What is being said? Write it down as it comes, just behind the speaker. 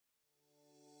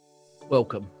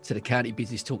Welcome to the County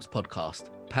Business Talks podcast,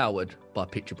 powered by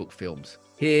Picture Book Films.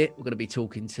 Here, we're going to be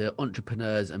talking to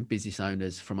entrepreneurs and business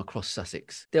owners from across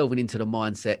Sussex, delving into the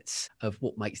mindsets of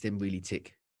what makes them really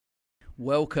tick.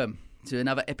 Welcome to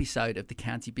another episode of the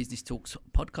County Business Talks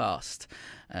podcast.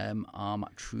 I'm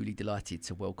truly delighted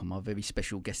to welcome our very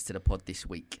special guest to the pod this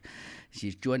week.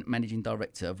 She's Joint Managing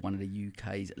Director of one of the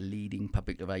UK's leading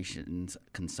public relations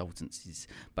consultancies,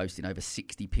 boasting over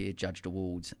 60 peer-judged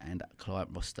awards and a client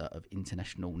roster of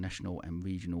international, national and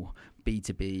regional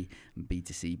B2B and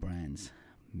B2C brands.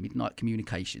 Midnight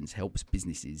Communications helps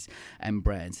businesses and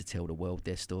brands to tell the world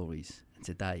their stories. And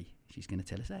today, she's going to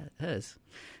tell us hers.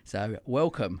 So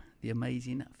welcome the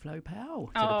amazing Flo Powell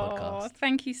to the podcast. Oh,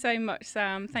 thank you so much,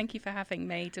 Sam. Thank you for having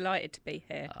me. Delighted to be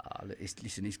here.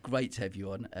 Listen, it's great to have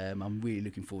you on. I'm really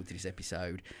looking forward to this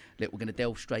episode. Look, we're going to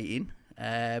delve straight in.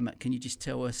 Can you just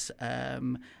tell us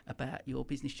about your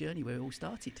business journey, where it all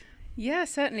started? Yeah,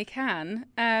 certainly can.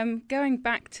 Going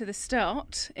back to the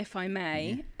start, if I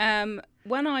may,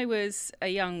 when I was a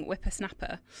young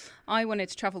whippersnapper, I wanted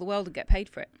to travel the world and get paid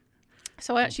for it.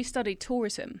 So I actually studied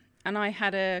tourism, and I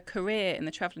had a career in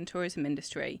the travel and tourism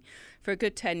industry for a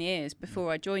good 10 years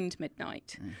before I joined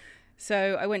Midnight.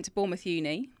 So I went to Bournemouth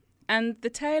Uni, and the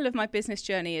tale of my business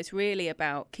journey is really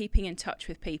about keeping in touch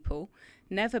with people,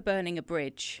 never burning a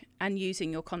bridge, and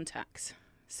using your contacts.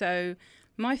 So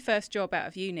my first job out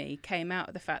of uni came out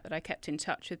of the fact that I kept in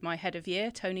touch with my head of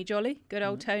year, Tony Jolly, good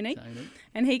old Tony.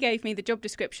 And he gave me the job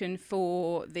description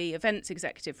for the events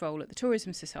executive role at the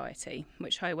Tourism Society,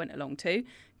 which I went along to,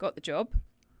 got the job.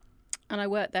 And I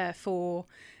worked there for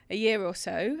a year or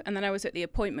so. And then I was at the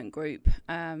appointment group,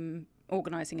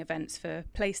 organising events for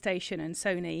PlayStation and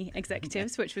Sony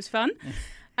executives, which was fun.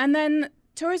 And then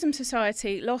Tourism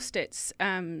Society lost its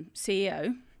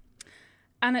CEO.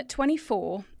 And at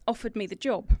 24, offered me the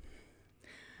job.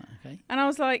 Okay. And I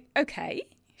was like, okay,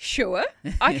 sure,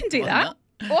 I can do that.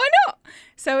 Why not?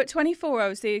 So at 24, I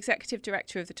was the executive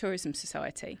director of the Tourism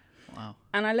Society. Wow.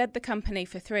 And I led the company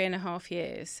for 3.5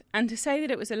 years. And to say that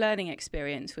it was a learning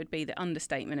experience would be the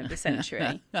understatement of the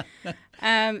century.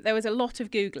 There was a lot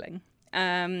of Googling.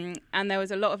 And there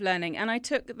was a lot of learning. And I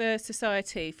took the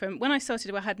society from when I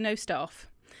started, I had no staff.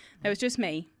 There was just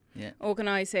me. Yeah.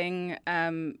 Organising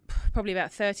probably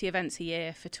about 30 events a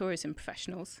year for tourism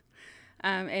professionals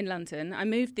in London. I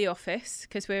moved the office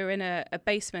because we were in a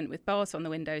basement with bars on the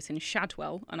windows in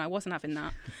Shadwell, and I wasn't having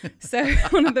that. So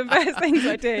one of the first things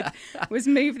I did was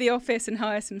move the office and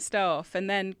hire some staff, and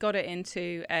then got it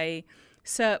into a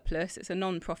surplus. It's a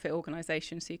non-profit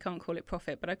organisation, so you can't call it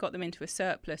profit, but I got them into a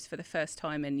surplus for the first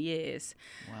time in years.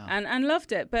 Wow. and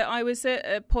loved it. But I was at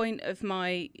a point of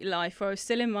my life where I was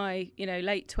still in my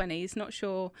late 20s, not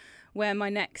sure where my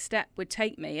next step would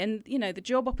take me. And the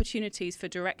job opportunities for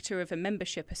director of a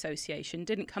membership association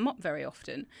didn't come up very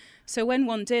often. So when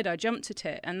one did, I jumped at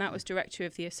it, and that was director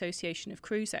of the Association of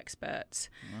Cruise Experts.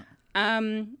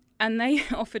 Wow. And they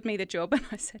offered me the job, and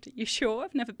I said, "Are you sure?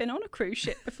 I've never been on a cruise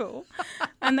ship before."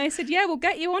 And they said, "Yeah, we'll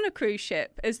get you on a cruise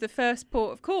ship as the first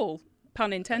port of call,"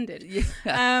 pun intended.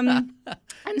 And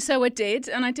so I did,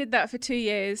 and I did that for 2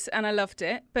 years, and I loved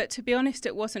it. But to be honest,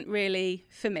 it wasn't really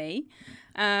for me.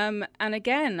 And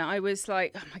again, I was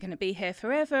like, am I going to be here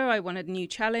forever? I wanted a new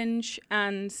challenge,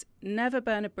 and never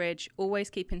burn a bridge,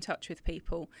 always keep in touch with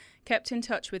people. Kept in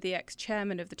touch with the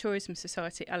ex-chairman of the Tourism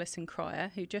Society, Alison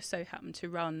Cryer, who just so happened to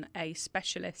run a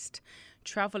specialist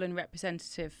travel and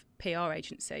representative PR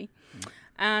agency.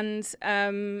 And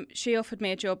she offered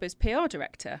me a job as PR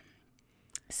director.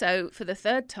 So for the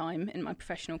third time in my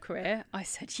professional career, I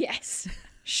said yes.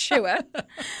 Sure.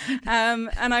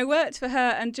 And I worked for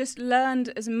her and just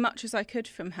learned as much as I could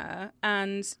from her,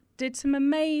 and did some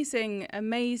amazing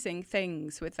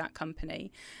things with that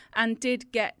company, and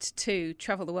did get to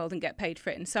travel the world and get paid for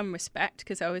it in some respect,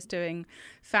 because I was doing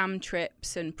fam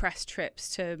trips and press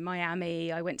trips to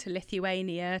Miami. I went to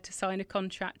Lithuania to sign a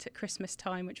contract at Christmas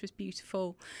time, which was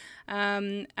beautiful.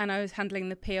 And I was handling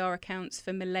the PR accounts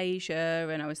for Malaysia,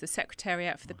 and I was the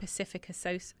secretariat for the Pacific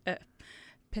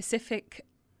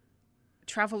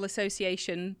Travel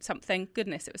Association something.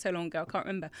 Goodness, it was so long ago, I can't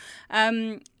remember.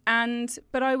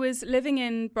 But I was living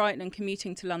in Brighton and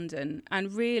commuting to London,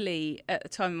 and really at the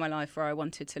time in my life where I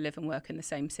wanted to live and work in the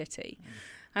same city.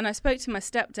 And I spoke to my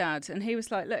stepdad, and he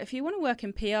was like, look, if you want to work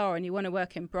in PR and you want to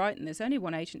work in Brighton, there's only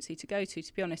one agency to go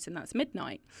to be honest, and that's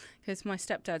Midnight, because my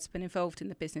stepdad's been involved in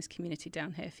the business community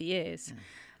down here for years.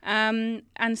 And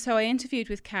so I interviewed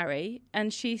with Carrie,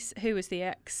 and who was the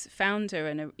ex-founder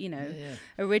and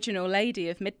original lady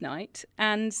of Midnight,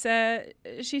 and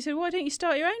she said, why don't you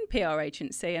start your own PR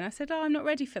agency? And I said, I'm not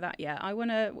ready for that yet. I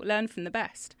want to learn from the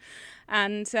best.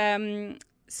 And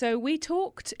So we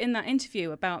talked in that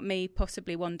interview about me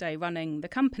possibly one day running the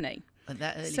company. At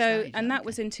that early stage, and that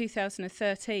was in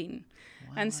 2013.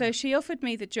 Wow. And so she offered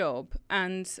me the job,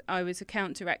 and I was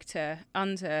account director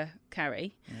under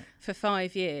Carrie for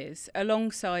 5 years,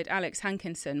 alongside Alex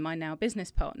Hankinson, my now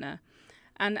business partner.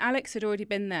 And Alex had already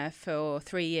been there for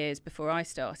 3 years before I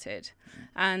started.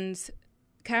 And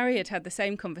Carrie had had the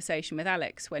same conversation with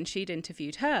Alex when she'd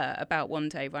interviewed her about one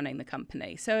day running the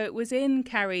company. So it was in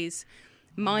Carrie's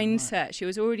mindset. Right. She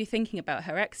was already thinking about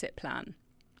her exit plan.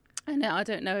 And I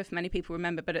don't know if many people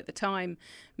remember, but at the time,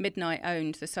 Midnight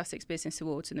owned the Sussex Business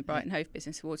Awards and the Brighton Hove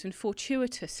Business Awards. And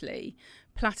fortuitously,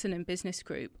 Platinum Business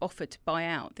Group offered to buy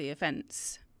out the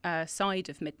events side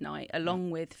of Midnight, along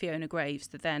with Fiona Graves,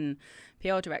 the then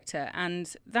PR director.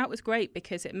 And that was great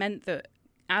because it meant that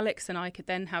Alex and I could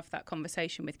then have that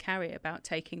conversation with Carrie about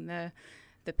taking the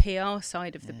PR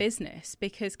side of the business,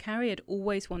 because Carrie had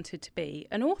always wanted to be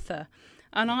an author.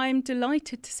 And I'm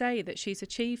delighted to say that she's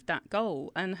achieved that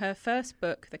goal. And her first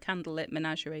book, The Candlelit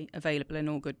Menagerie, available in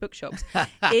all good bookshops,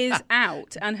 is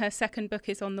out. And her second book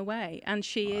is on the way. And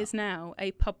she is now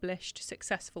a published,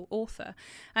 successful author.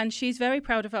 And she's very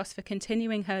proud of us for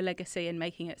continuing her legacy and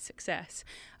making it success.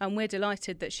 And we're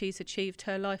delighted that she's achieved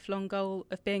her lifelong goal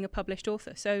of being a published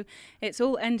author. So it's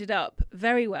all ended up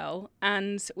very well.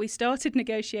 And we started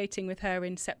negotiating with her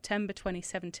in September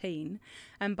 2017.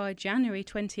 And by January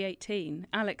 2018,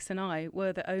 Alex and I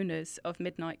were the owners of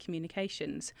Midnight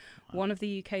Communications, one of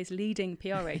the UK's leading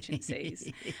PR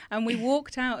agencies. And we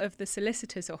walked out of the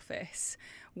solicitor's office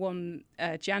one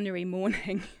January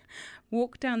morning,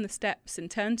 walked down the steps and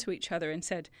turned to each other and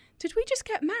said, "Did we just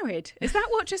get married? Is that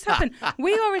what just happened?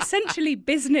 We are essentially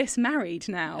business married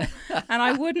now." And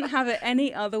I wouldn't have it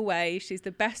any other way. She's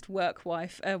the best work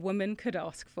wife a woman could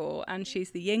ask for. And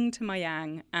she's the yin to my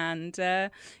yang. And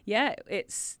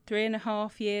it's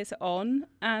 3.5 years on.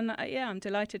 And I'm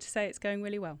delighted to say it's going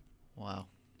really well. Wow.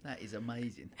 That is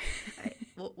amazing.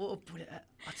 I'll tell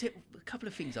you a couple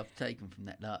of things I've taken from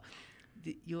that. Like,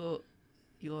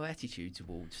 your attitude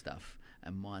towards stuff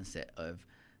and mindset of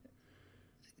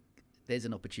there's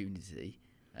an opportunity.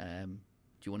 Do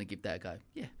you want to give that a go?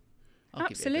 Yeah,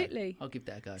 absolutely. I'll give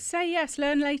that a go. Say yes,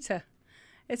 learn later.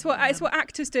 It's what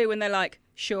actors do when they're like,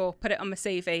 sure, put it on my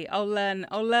CV. I'll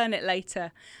learn it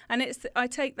later. And I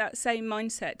take that same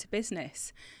mindset to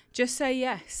business. Just say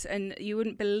yes, and you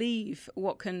wouldn't believe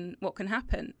what can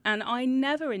happen. And I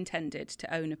never intended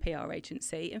to own a PR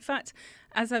agency. In fact,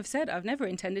 as I've said, I've never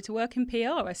intended to work in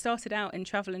PR. I started out in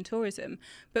travel and tourism,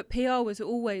 but PR was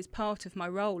always part of my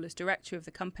role as director of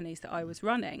the companies that I was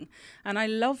running. And I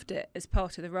loved it as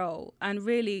part of the role and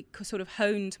really sort of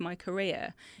honed my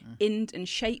career and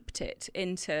shaped it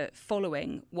into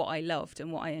following what I loved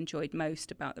and what I enjoyed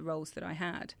most about the roles that I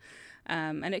had.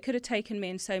 And it could have taken me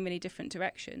in so many different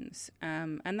directions.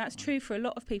 And that's true for a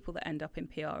lot of people that end up in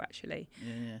PR, actually.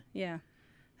 Yeah.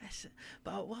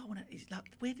 But what I want to is,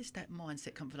 like, where does that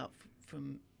mindset come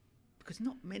from? Because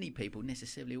not many people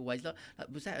necessarily always like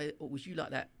was you like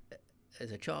that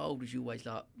as a child? Was you always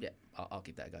like, yeah, I'll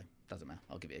give that a go? Doesn't matter,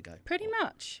 I'll give it a go. Pretty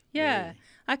much, yeah. Really?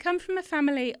 I come from a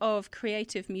family of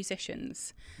creative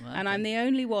musicians, and I'm the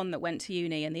only one that went to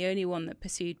uni and the only one that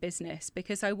pursued business,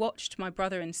 because I watched my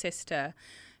brother and sister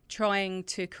trying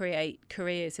to create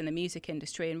careers in the music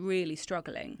industry and really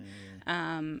struggling.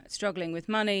 Struggling with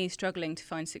money, struggling to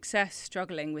find success,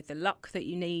 struggling with the luck that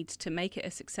you need to make it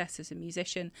a success as a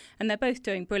musician. And they're both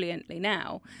doing brilliantly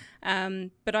now.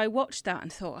 But I watched that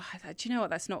and thought, do you know what,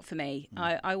 that's not for me.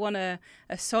 I want a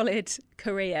solid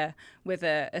career with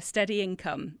a steady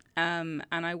income, and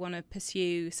I want to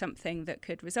pursue something that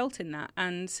could result in that.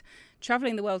 And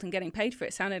travelling the world and getting paid for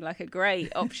it sounded like a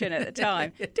great option at the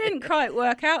time. Didn't quite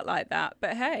work out like that,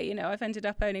 but hey, I've ended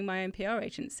up owning my own PR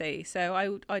agency,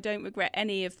 so I don't regret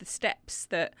any of the steps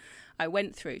that I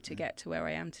went through to get to where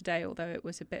I am today, although it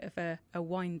was a bit of a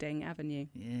winding avenue.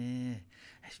 Yeah,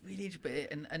 that's really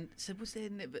interesting. And so was there,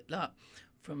 like,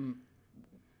 from,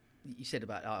 you said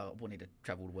about, I wanted to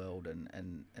travel the world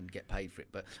and get paid for it,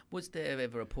 but was there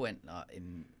ever a point, like,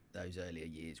 in those earlier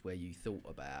years where you thought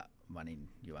about running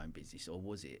your own business, or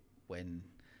was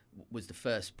the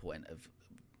first point of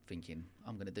thinking,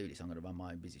 I'm going to do this, I'm going to run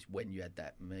my own business, when you had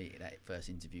that first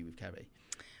interview with Carrie?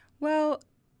 Well,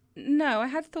 no, I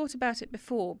had thought about it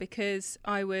before, because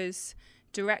I was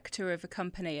director of a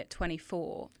company at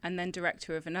 24 and then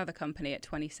director of another company at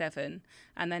 27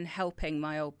 and then helping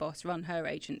my old boss run her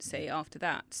agency after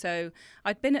that. So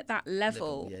I'd been at that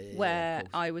level where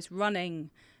I was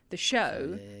running the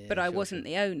show, but I wasn't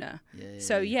the owner.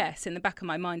 So yes, in the back of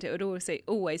my mind, it would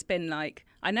always been like,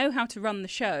 I know how to run the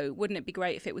show. Wouldn't it be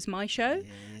great if it was my show?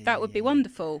 That would be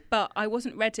wonderful. But I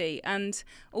wasn't ready. And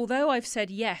although I've said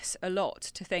yes a lot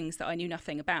to things that I knew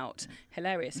nothing about,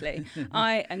 hilariously,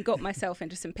 and got myself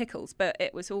into some pickles, but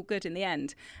it was all good in the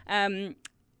end.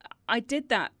 I did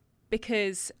that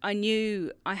because I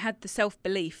knew I had the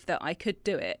self-belief that I could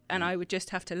do it, and I would just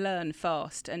have to learn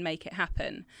fast and make it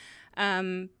happen.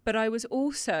 But I was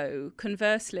also,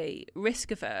 conversely,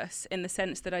 risk-averse in the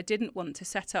sense that I didn't want to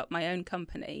set up my own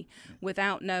company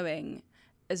without knowing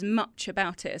as much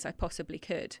about it as I possibly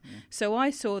could. So I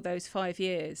saw those 5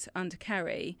 years under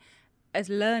Carrie as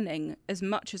learning as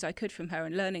much as I could from her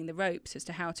and learning the ropes as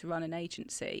to how to run an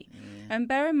agency. And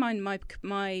bear in mind,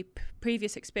 my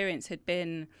previous experience had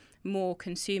been more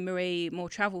consumery, more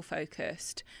travel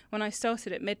focused. When I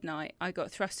started at Midnight, I got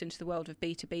thrust into the world of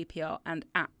B2B PR and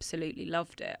absolutely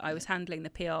loved it. I was handling the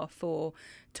PR for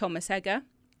Thomas Egger,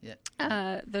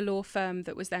 the law firm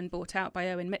that was then bought out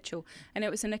by Owen Mitchell. And it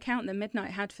was an account that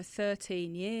Midnight had for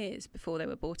 13 years before they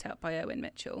were bought out by Owen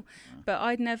Mitchell. But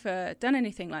I'd never done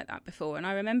anything like that before. And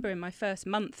I remember in my first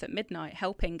month at Midnight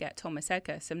helping get Thomas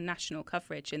Egger some national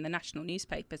coverage in the national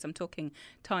newspapers. I'm talking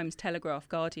Times, Telegraph,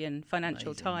 Guardian,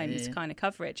 Financial Times kind of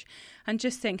coverage. And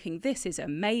just thinking, this is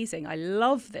amazing. I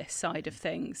love this side of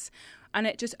things. And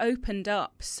it just opened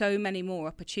up so many more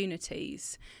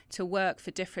opportunities to work for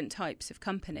different types of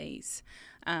companies.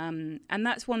 And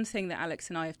that's one thing that Alex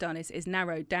and I have done is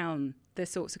narrowed down the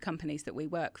sorts of companies that we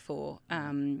work for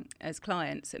as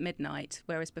clients at Midnight,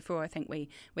 whereas before I think we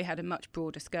had a much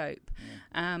broader scope.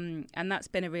 And that's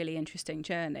been a really interesting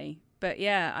journey. But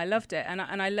yeah, I loved it. And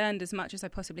I learned as much as I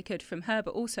possibly could from her,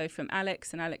 but also from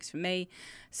Alex and Alex from me,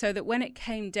 so that when it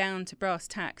came down to brass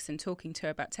tacks and talking to her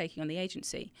about taking on the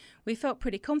agency, we felt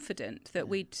pretty confident that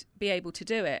we'd be able to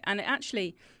do it. And it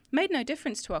actually made no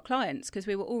difference to our clients because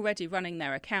we were already running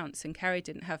their accounts and Carrie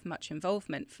didn't have much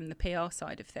involvement from the PR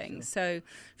side of things. So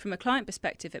from a client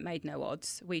perspective, it made no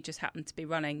odds. We just happened to be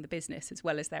running the business as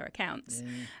well as their accounts.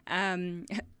 A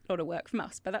lot of work from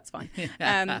us, but that's fine.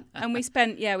 And we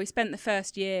spent the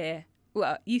first year,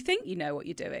 well, you think you know what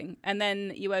you're doing, and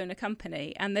then you own a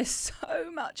company, and there's so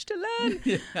much to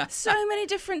learn. So many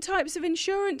different types of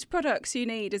insurance products you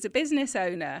need as a business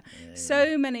owner.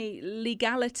 So many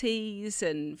legalities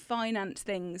and finance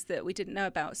things that we didn't know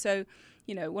about. So,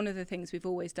 you know, one of the things we've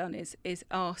always done is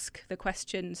ask the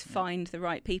questions, find the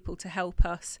right people to help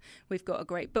us. We've got a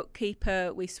great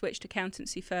bookkeeper. We switched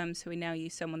accountancy firms, so we now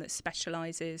use someone that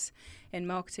specialises in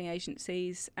marketing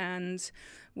agencies, and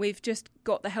we've just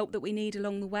got the help that we need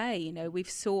along the way. You know, we've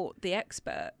sought the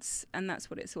experts, and that's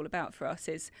what it's all about for us,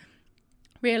 is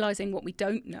realising what we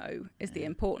don't know is the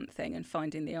important thing and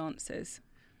finding the answers.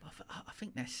 I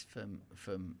think that's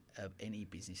from any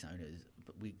business owners,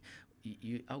 but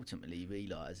you ultimately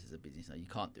realise as a business owner you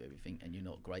can't do everything and you're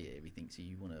not great at everything, so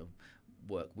you want to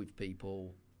work with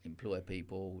people, employ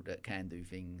people that can do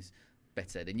things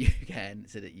better than you can,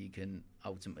 so that you can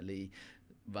ultimately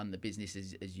run the business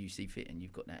as you see fit, and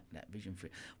you've got that vision for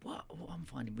it. What I'm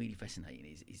finding really fascinating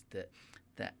is that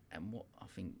and what I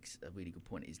think's a really good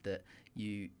point is that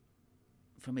you,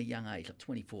 from a young age, like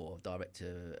 24,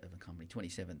 director of a company,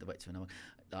 27, director of another,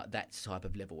 like that type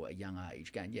of level at a young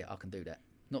age, going, yeah, I can do that.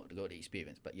 Not got the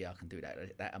experience, but yeah, I can do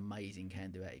that. That amazing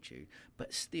can-do attitude.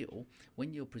 But still,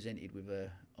 when you're presented with an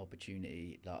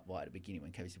opportunity, like right at the beginning,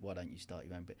 when Kevin said, "Why don't you start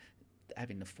your own?" But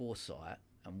having the foresight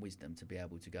and wisdom to be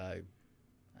able to go,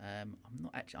 I'm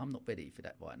not ready for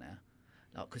that right now.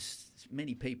 Like, because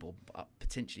many people,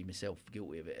 potentially myself,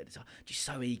 guilty of it. It's just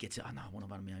so eager to, I want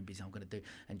to run my own business. I'm going to do,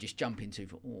 and just jump into,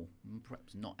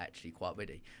 perhaps not actually quite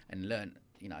ready, and learn,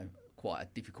 quite a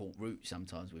difficult route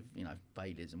sometimes with,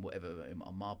 failures and whatever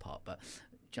on my part, but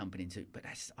jumping into,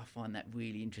 I find that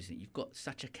really interesting. You've got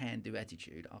such a can-do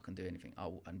attitude, I can do anything,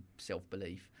 and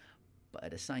self-belief, but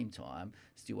at the same time,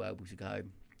 still able to go,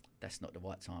 that's not the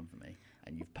right time for me,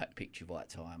 and you've picked your right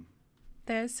time.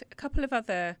 There's a couple of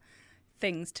other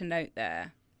things to note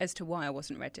there as to why I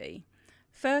wasn't ready.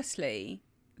 Firstly,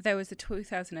 there was the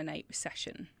 2008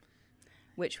 recession,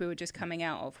 which we were just coming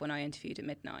out of when I interviewed at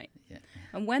Midnight. Yeah.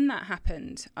 And when that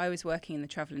happened, I was working in the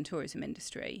travel and tourism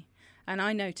industry, and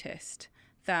I noticed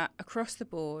that across the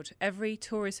board, every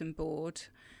tourism board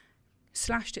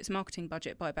slashed its marketing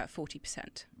budget by about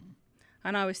 40%.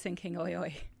 And I was thinking,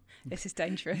 oi, this is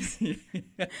dangerous.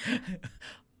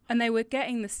 And they were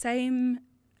getting the same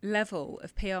level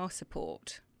of PR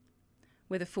support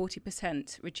with a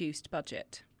 40% reduced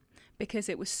budget, because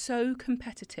it was so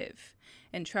competitive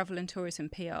in travel and tourism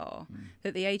PR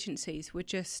that the agencies were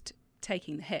just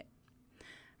taking the hit.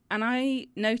 I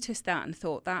noticed that and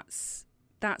thought that's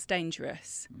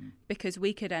dangerous, because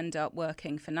we could end up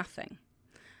working for nothing.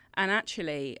 And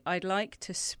actually, I'd like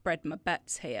to spread my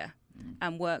bets here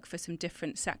and work for some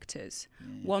different sectors,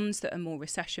 ones that are more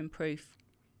recession-proof,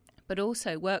 but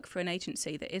also work for an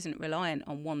agency that isn't reliant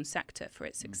on one sector for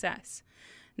its success.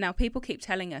 Now, people keep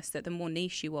telling us that the more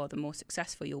niche you are, the more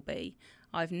successful you'll be.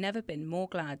 I've never been more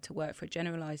glad to work for a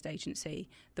generalised agency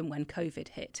than when COVID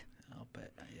hit. I'll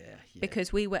bet, yeah.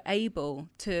 Because we were able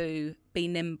to be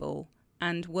nimble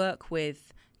and work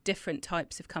with different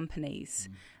types of companies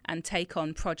and take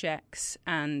on projects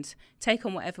and take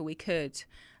on whatever we could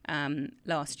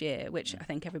last year, which I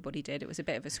think everybody did. It was a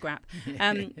bit of a scrap.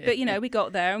 But, you know, we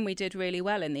got there and we did really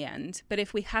well in the end. But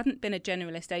if we hadn't been a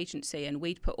generalist agency and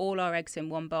we'd put all our eggs in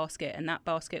one basket and that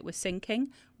basket was sinking,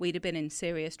 we'd have been in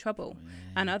serious trouble.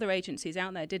 And other agencies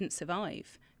out there didn't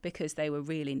survive because they were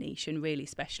really niche and really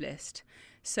specialist.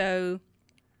 So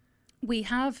we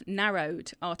have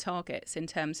narrowed our targets in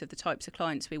terms of the types of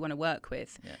clients we want to work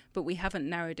with, but we haven't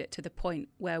narrowed it to the point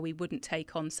where we wouldn't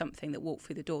take on something that walked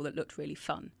through the door that looked really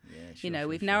fun.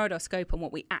 We've narrowed our scope on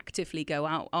what we actively go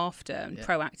out after and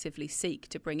proactively seek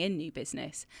to bring in new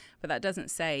business, but that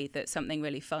doesn't say that something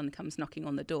really fun comes knocking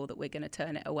on the door that we're going to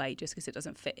turn it away just because it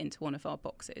doesn't fit into one of our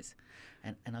boxes.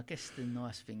 And I guess the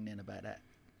nice thing then about that,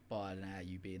 by now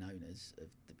you being owners of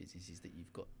the business, is that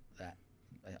you've got that.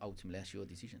 Ultimately, that's your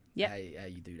decision. How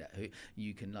you do that.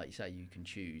 You can, like you say, you can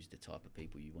choose the type of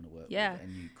people you want to work with,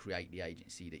 and you create the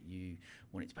agency that you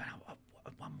want it to be.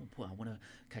 One more point I want to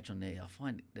catch on there. I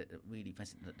find that really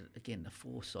fascinating. Again, the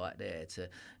foresight there to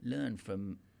learn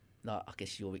from, like, I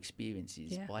guess, your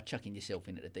experiences by chucking yourself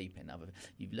in at the deep end.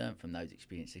 You've learned from those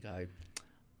experiences to go,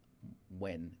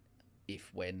 when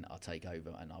I take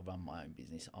over and I run my own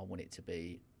business, I want it to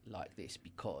be like this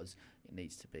because it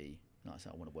needs to be. Like I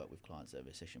said, I want to work with clients that are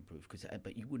recession-proof.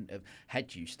 But you wouldn't have,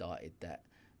 had you started that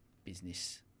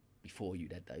business before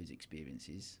you'd had those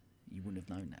experiences, you wouldn't have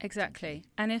known that. Exactly.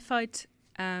 And if I'd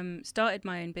started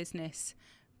my own business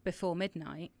before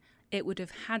Midnight, it would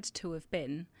have had to have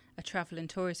been a travel and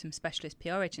tourism specialist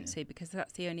PR agency because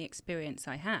that's the only experience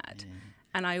I had.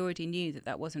 And I already knew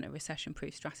that wasn't a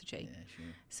recession-proof strategy.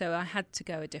 So I had to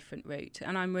go a different route.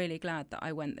 And I'm really glad that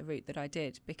I went the route that I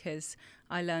did because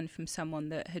I learned from someone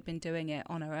that had been doing it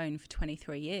on her own for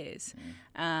 23 years,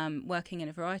 working in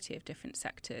a variety of different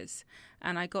sectors.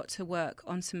 And I got to work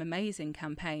on some amazing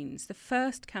campaigns. The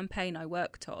first campaign I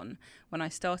worked on when I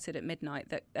started at Midnight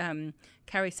that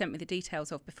Carrie sent me the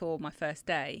details of before my first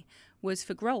day was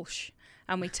for Grolsch.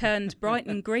 And we turned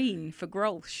Brighton green for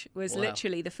Grolsch. Was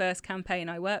literally the first campaign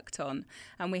I worked on.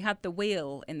 And we had the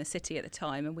wheel in the city at the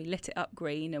time and we lit it up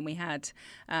green and we had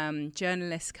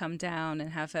journalists come down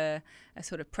and have a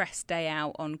sort of press day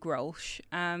out on Grolsch.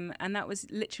 And that was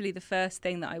literally the first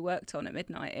thing that I worked on at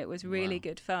Midnight. It was really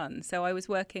good fun. So I was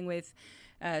working with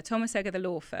Thomas Egger, the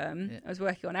law firm. I was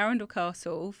working on Arundel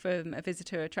Castle from a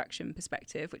visitor attraction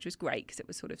perspective, which was great because it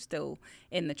was sort of still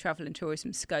in the travel and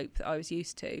tourism scope that I was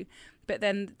used to. But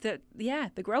then the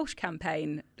Grolsch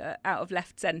campaign out of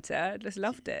left centre, I just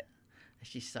loved it. It's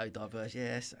just so diverse.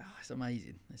 It's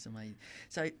amazing. It's amazing.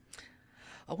 So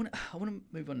I want to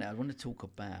move on now. I want to talk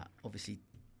about obviously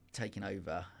taking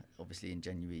over, obviously in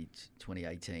January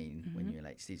 2018 when you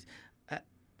elected.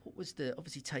 What was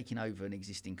obviously taking over an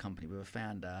existing company with a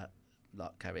founder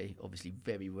like Carrie, obviously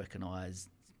very recognised,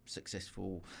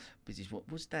 successful business?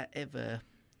 Was that ever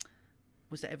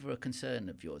a concern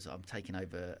of yours? I'm taking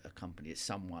over a company as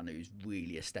someone who's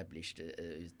really established,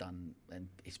 who's done, and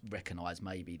it's recognised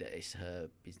maybe that it's her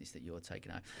business that you're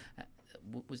taking over.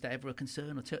 Was that ever a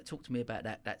concern? Or talk to me about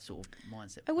that sort of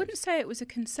mindset. I wouldn't say it was a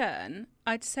concern.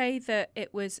 I'd say that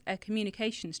it was a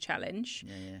communications challenge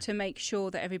to make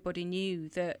sure that everybody knew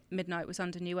that Midnight was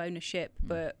under new ownership,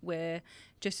 but we're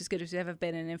just as good as we've ever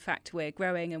been, and in fact we're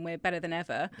growing and we're better than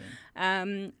ever.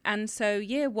 And so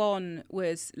year one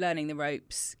was learning the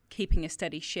ropes, keeping a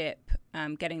steady ship,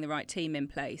 getting the right team in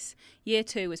place. Year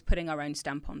two was putting our own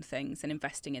stamp on things and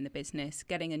investing in the business,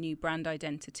 getting a new brand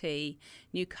identity,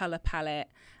 new colour palette,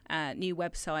 new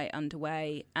website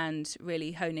underway, and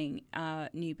really honing our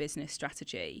new business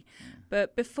strategy.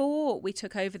 But before we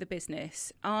took over the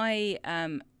business, I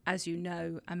as you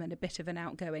know, I'm a bit of an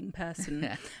outgoing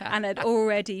person and had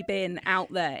already been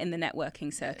out there in the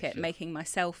networking circuit, making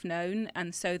myself known.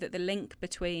 And so that the link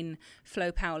between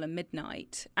Flo Powell and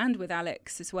Midnight, and with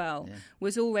Alex as well,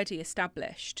 was already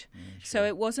established. So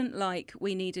it wasn't like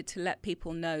we needed to let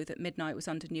people know that Midnight was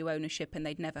under new ownership and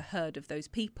they'd never heard of those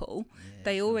people.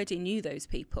 They already knew those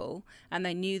people and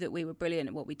they knew that we were brilliant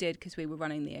at what we did because we were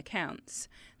running the accounts.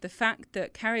 The fact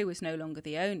that Carrie was no longer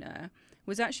the owner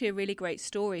was actually a really great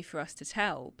story for us to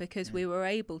tell, because we were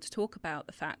able to talk about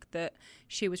the fact that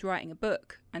she was writing a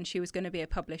book and she was going to be a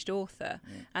published author,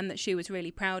 and that she was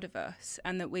really proud of us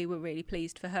and that we were really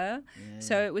pleased for her.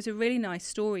 So it was a really nice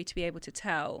story to be able to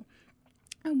tell.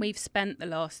 And we've spent the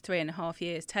last 3.5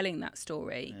 years telling that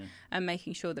story and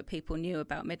making sure that people knew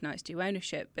about Midnight's Due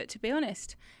Ownership. But to be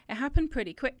honest, it happened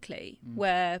pretty quickly,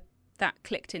 where that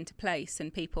clicked into place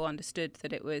and people understood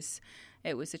that it was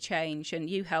a change. And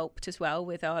you helped as well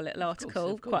with our little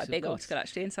article, quite a big article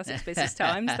actually in Sussex Business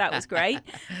Times. That was great.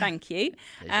 Thank you.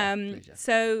 Pleasure.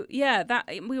 So yeah, that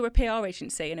we were a PR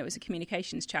agency and it was a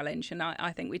communications challenge, and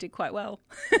I think we did quite well.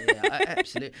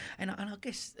 Absolutely. And I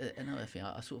guess another thing,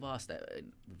 I sort of asked that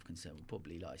with concern,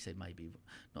 probably, like I said, maybe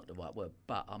not the right word,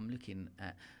 but I'm looking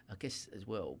at, I guess as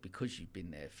well, because you've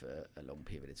been there for a long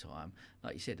period of time,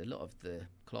 like you said, a lot of the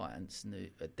clients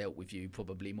dealt with you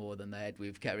probably more than they had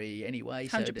with Kerry anyway.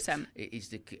 100%. So it is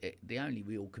the only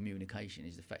real communication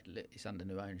is the fact that it's under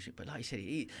new ownership. But like I said,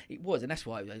 it was, and that's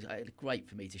why it was great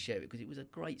for me to share it, because it was a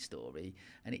great story,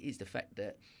 and it is the fact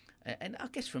that. And I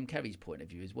guess from Kerry's point of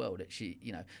view as well, that she,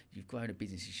 you've grown a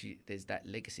business, there's that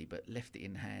legacy, but left it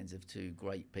in the hands of two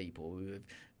great people who have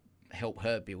helped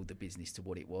her build the business to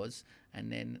what it was,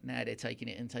 and then now they're taking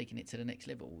it to the next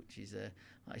level, which is,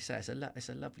 like I say, it's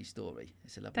a lovely story.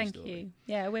 It's a lovely story. Thank you.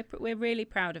 Yeah, we're really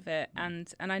proud of it,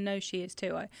 and I know she is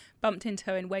too. I bumped into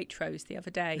her in Waitrose the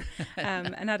other day,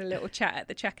 and had a little chat at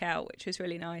the checkout, which was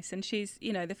really nice. And she's,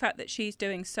 the fact that she's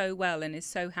doing so well and is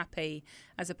so happy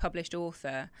as a published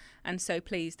author, and so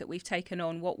pleased that we've taken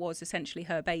on what was essentially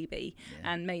her baby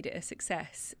and made it a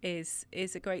success is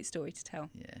a great story to tell.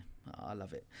 Yeah. I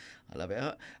love it.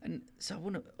 And so I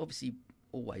want to, obviously,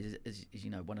 always, as you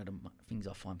know, one of the things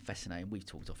I find fascinating, we've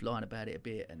talked offline about it a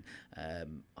bit, and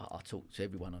I talk to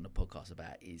everyone on the podcast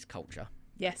about, is culture.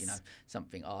 Yes.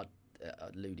 Something I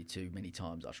alluded to many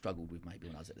times, I struggled with maybe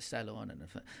when I was at the salon,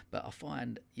 but I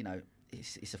find,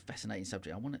 it's a fascinating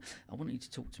subject. I want you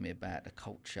to talk to me about the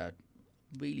culture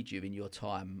really during your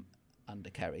time under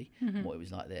Kerry, what it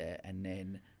was like there, and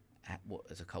then what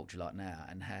is a culture like now,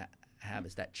 and how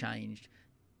has that changed?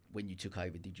 When you took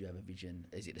over, did you have a vision?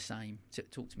 Is it the same?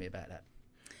 Talk to me about that.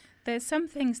 There's some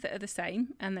things that are the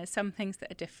same, and there's some things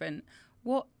that are different.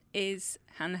 What is,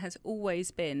 and has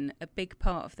always been, a big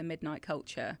part of the Midnight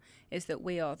culture is that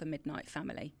we are the Midnight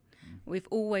family. We've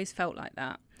always felt like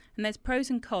that. And there's pros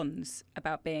and cons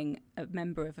about being a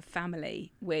member of a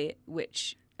family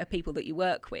which are people that you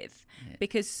work with,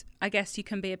 because I guess you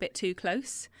can be a bit too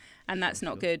close, and that's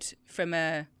not good from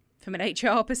an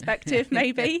HR perspective,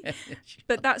 maybe.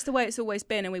 But that's the way it's always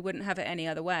been, and we wouldn't have it any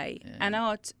other way. And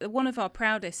one of our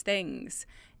proudest things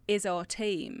is our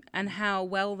team, and how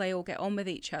well they all get on with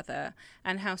each other,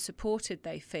 and how supported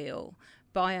they feel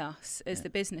by us as the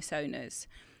business owners.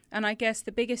 And I guess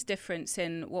the biggest difference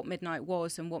in what Midnight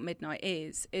was and what Midnight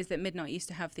is that Midnight used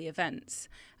to have the events,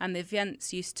 and the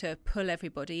events used to pull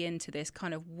everybody into this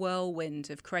kind of whirlwind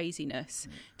of craziness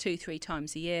 2-3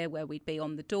 times a year, where we'd be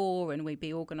on the door and we'd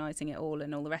be organising it all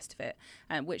and all the rest of it,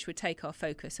 which would take our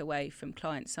focus away from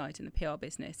client side and the PR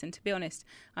business. And to be honest,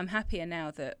 I'm happier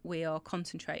now that we are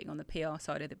concentrating on the PR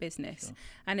side of the business,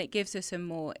 and it gives us a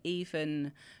more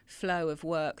even flow of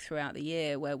work throughout the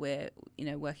year, where we're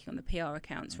working on the PR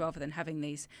accounts, rather than having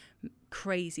these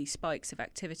crazy spikes of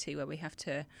activity where we have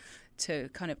to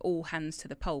kind of all hands to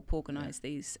the pulp organise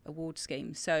these award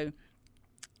schemes. So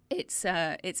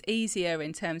it's easier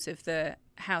in terms of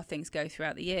how things go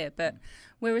throughout the year. But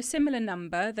we're a similar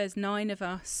number. There's 9 of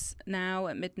us now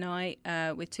at Midnight,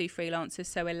 with 2 freelancers,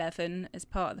 so 11 as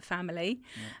part of the family.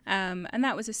 And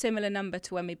that was a similar number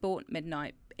to when we bought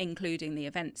Midnight, including the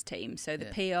events team. So the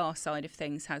PR side of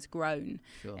things has grown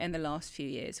in the last few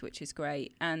years, which is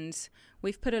great. And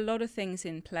we've put a lot of things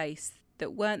in place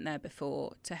that weren't there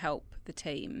before to help the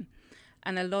team.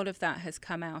 And a lot of that has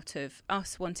come out of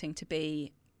us wanting to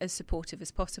be as supportive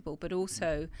as possible, but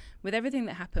also with everything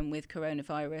that happened with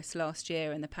coronavirus last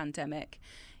year and the pandemic,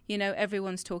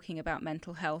 everyone's talking about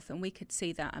mental health, and we could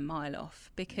see that a mile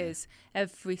off, because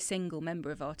every single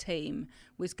member of our team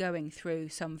was going through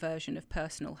some version of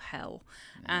personal hell,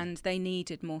 and they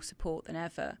needed more support than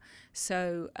ever.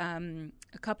 So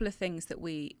a couple of things that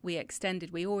we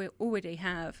extended. We already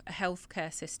have a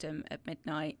healthcare system at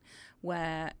Midnight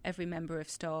where every member of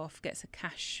staff gets a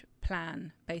cash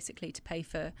plan, basically, to pay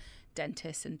for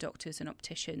dentists and doctors and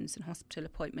opticians and hospital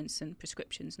appointments and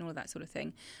prescriptions and all of that sort of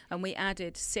thing. And we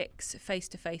added 6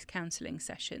 face-to-face counselling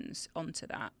sessions onto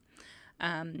that.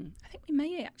 I think we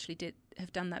may actually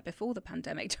have done that before the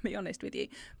pandemic, to be honest with you.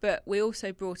 But we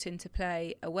also brought into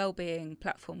play a wellbeing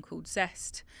platform called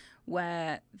Zest,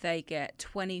 where they get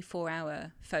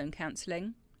 24-hour phone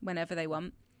counselling whenever they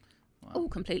want. Wow. All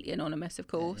completely anonymous, of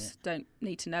course. Don't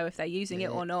need to know if they're using it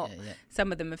or not.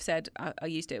 Some of them have said, I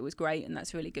used it, it was great, and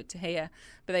that's really good to hear.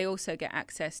 But they also get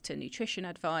access to nutrition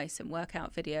advice and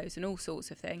workout videos and all sorts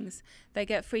of things. They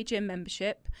get free gym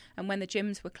membership, and when the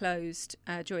gyms were closed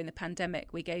during the pandemic,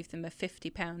 we gave them a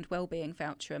 £50 wellbeing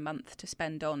voucher a month to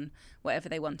spend on whatever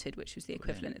they wanted, which was the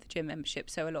equivalent of the gym membership.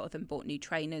 So a lot of them bought new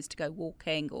trainers to go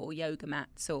walking or yoga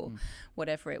mats or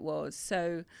whatever it was.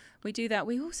 So we do that.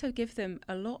 We also give them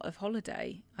a lot of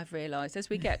holiday, I've realised.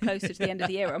 As we get closer to the end of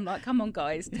the year, I'm like, come on,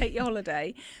 guys, take your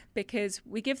holiday, because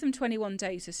we give them 21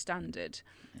 days as standard.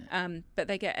 But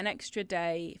they get an extra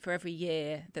day for every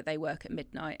year that they work at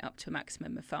midnight, up to a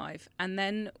maximum of 5. And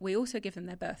then we also give them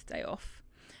their birthday off.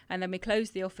 And then we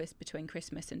close the office between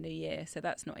Christmas and New Year, so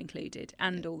that's not included,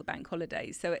 and all the bank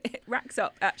holidays. So it racks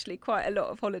up actually quite a lot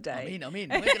of holiday. I'm in.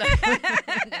 We're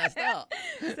gonna start.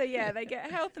 So yeah, they get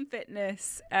health and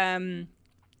fitness,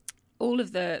 all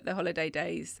of the holiday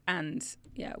days, and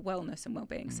wellness and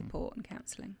wellbeing support and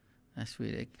counselling. That's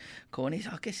really cool. And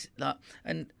I guess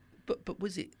but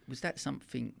was that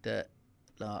something that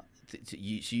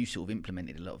you sort of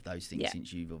implemented a lot of those things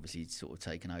since you've obviously sort of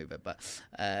taken over, but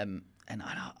and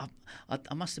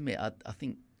I must admit, I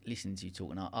think listening to you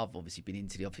talk, and I've obviously been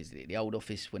into the office, the old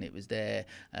office when it was there.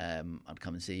 I'd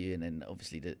come and see you, and then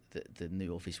obviously the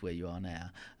new office where you are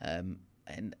now.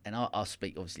 And I'll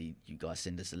speak. Obviously, you guys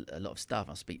send us a lot of stuff.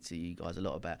 I speak to you guys a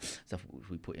lot about stuff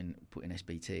we put in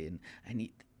SBT, and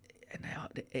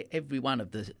every one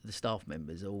of the staff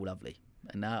members are all lovely.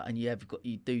 And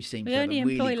you do seem to have a really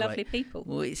we only employ lovely people.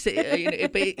 Well, you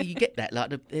get that,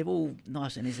 like they're all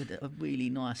nice, and there's a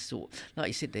really nice sort, like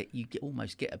you said, that you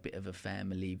almost get a bit of a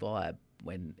family vibe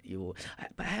when you're.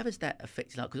 But how does that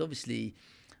affect? Like, because obviously,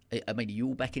 I mean, are you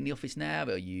all back in the office now?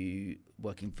 Are you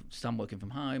working from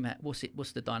home?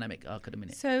 What's the dynamic at the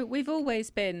minute? So we've always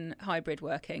been hybrid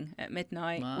working at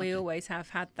midnight. Okay. We always have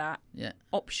had that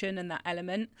option and that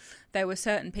element. There were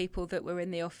certain people that were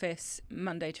in the office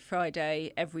Monday to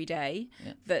Friday every day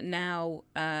that now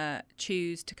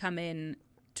choose to come in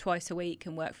twice a week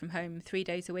and work from home 3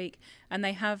 days a week, and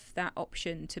they have that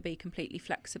option to be completely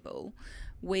flexible.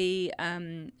 We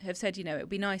have said, it would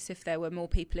be nice if there were more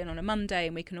people in on a Monday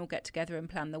and we can all get together and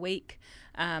plan the week,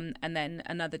 and then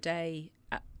another day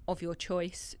of your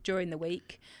choice during the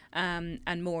week,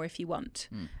 and more if you want.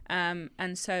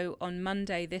 And so on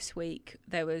Monday this week,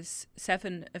 there was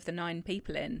 7 of the 9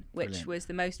 people in, which Brilliant. Was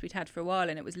the most we'd had for a while,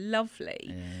 and it was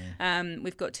lovely. Yeah.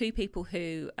 We've got 2 people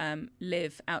who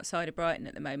live outside of Brighton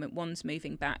at the moment. One's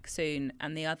moving back soon,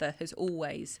 and the other has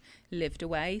always lived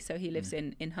away. So he lives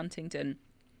in Huntingdon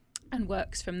and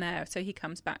works from there, so he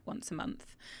comes back once a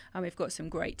month, and we've got some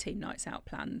great team nights out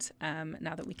planned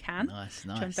now that we can, nice.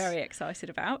 Which I'm very excited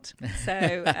about.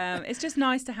 So it's just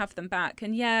nice to have them back,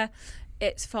 and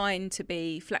it's fine to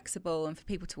be flexible and for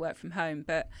people to work from home,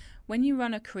 but when you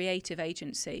run a creative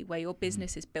agency where your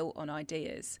business is built on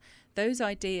ideas, those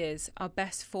ideas are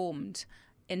best formed,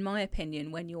 in my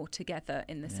opinion, when you're together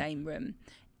in the same room.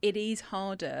 It is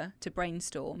harder to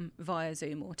brainstorm via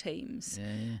Zoom or Teams.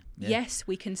 Yeah. Yes,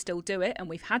 we can still do it, and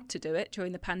we've had to do it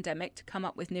during the pandemic to come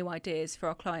up with new ideas for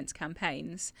our clients'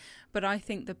 campaigns. But I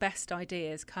think the best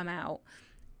ideas come out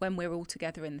when we're all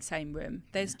together in the same room.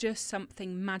 There's just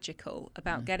something magical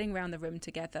about getting around the room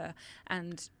together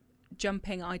and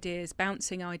jumping ideas,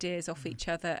 bouncing ideas off each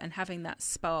other, and having that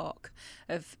spark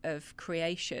of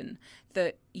creation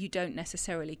that you don't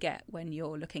necessarily get when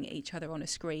you're looking at each other on a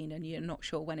screen and you're not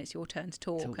sure when it's your turn to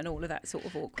talk and all of that sort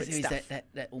of awkward stuff.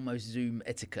 That almost Zoom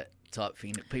etiquette type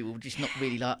thing that people just not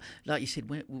really like you said,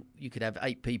 when you could have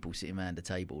 8 people sitting around a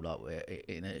table, like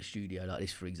in a studio like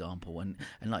this, for example, and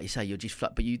like you say, you're just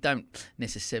but you don't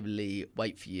necessarily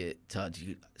wait for your turn.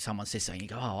 Someone says something, you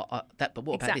go, but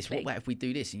what about this? What if we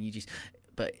do this? And you just.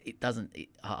 But it doesn't.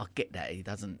 I get that it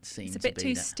doesn't seem. It's a bit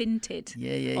too stinted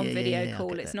on video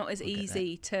call. It's not as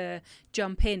easy to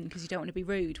jump in because you don't want to be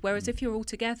rude. Whereas if you're all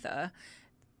together,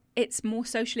 it's more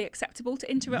socially acceptable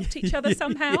to interrupt each other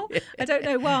somehow. I don't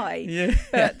know why,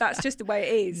 but that's just the way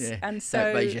it is. Yeah. And so,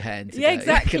 don't raise your hand.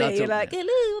 Exactly. You're like,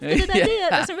 hello, I've got an idea. It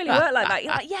doesn't really work like that.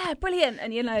 You're like, yeah, brilliant,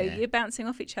 and you're bouncing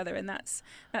off each other, and that's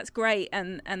great,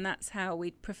 and that's how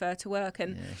we prefer to work.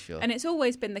 And and it's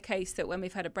always been the case that when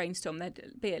we've had a brainstorm,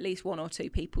 there'd be at least 1 or 2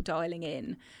 people dialing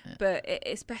in, but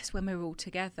it's best when we're all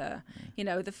together.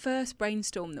 The first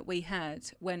brainstorm that we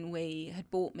had when we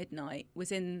had bought Midnight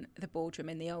was in the boardroom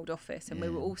in the old old office, and we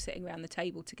were all sitting around the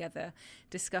table together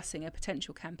discussing a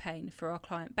potential campaign for our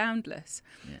client Boundless.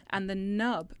 And the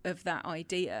nub of that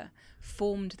idea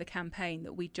formed the campaign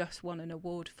that we just won an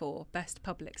award for, Best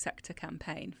Public Sector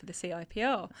Campaign for the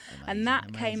CIPR. And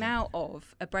that came out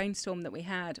of a brainstorm that we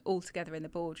had all together in the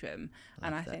boardroom.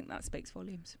 And I think that speaks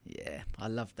volumes. Yeah, I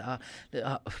love that.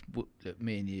 Look,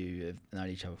 me and you have known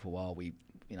each other for a while. We,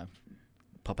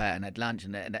 pop out and had lunch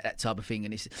and that type of thing.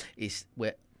 And it's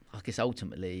where, I guess,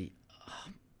 ultimately,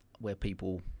 where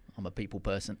I'm a people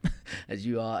person, as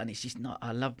you are. And it's just not,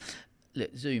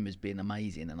 look, Zoom has been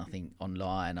amazing, and I think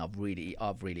online I've really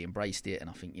embraced it, and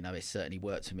I think it's certainly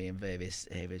worked for me in various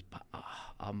areas. But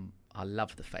I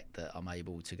love the fact that I'm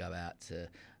able to go out to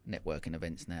networking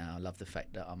events now. I love the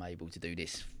fact that I'm able to do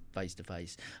this face to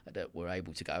face, that we're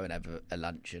able to go and have a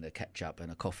lunch and a catch up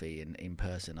and a coffee in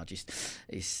person.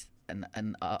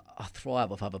 And I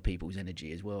thrive off other people's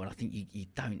energy as well. And I think you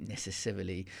don't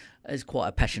necessarily, as quite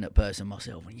a passionate person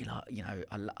myself,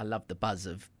 and I love the buzz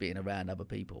of being around other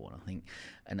people. And I think,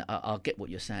 and I'll get what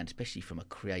you're saying, especially from a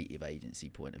creative agency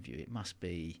point of view. It must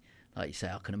be, like you say,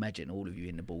 I can imagine all of you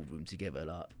in the boardroom together,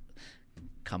 like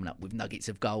coming up with nuggets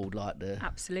of gold, like the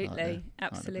absolutely.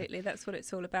 That's what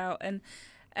it's all about.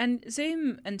 And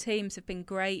Zoom and Teams have been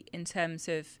great in terms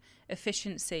of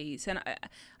efficiencies. And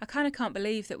I kind of can't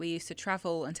believe that we used to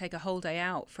travel and take a whole day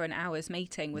out for an hour's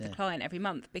meeting with a client every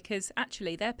month, because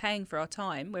actually they're paying for our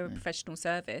time. We're a professional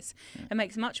service. It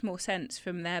makes much more sense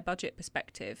from their budget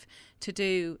perspective to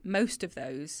do most of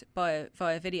those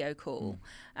via video call.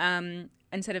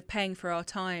 Instead of paying for our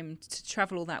time to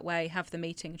travel all that way, have the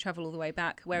meeting, travel all the way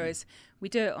back. Whereas we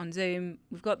do it on Zoom,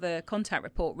 we've got the contact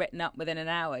report written up within an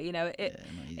hour.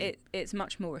 It's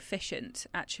much more efficient,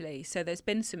 actually. So there's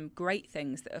been some great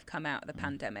things that have come out of the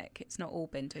pandemic. It's not all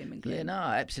been doom and gloom. Yeah, no,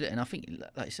 absolutely. And I think,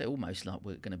 like you say, almost like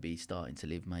we're going to be starting to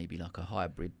live maybe like a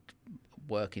hybrid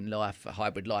working life, a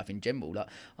hybrid life in general. Like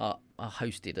I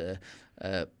hosted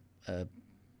a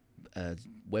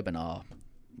webinar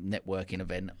networking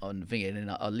event on Thingy, and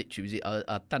I literally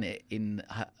I'd done it in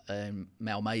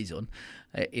Malmaison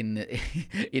in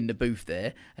the booth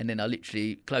there, and then I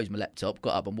literally closed my laptop,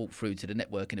 got up and walked through to the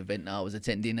networking event that I was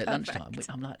attending at lunchtime. Which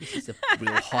I'm like, this is a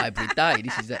real hybrid day.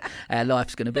 This is how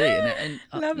life's going to be, and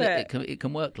Love it. It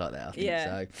can work like that, I think.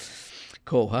 So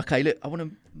cool. Okay, look, I want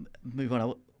to move on. I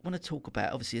want to talk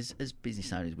about, obviously, as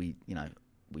business owners, we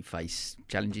face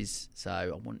challenges. So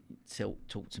I want to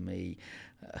talk to me.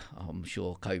 I'm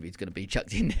sure COVID's going to be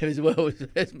chucked in there as well,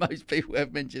 as most people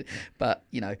have mentioned. But,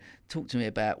 talk to me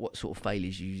about what sort of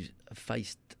failures you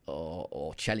faced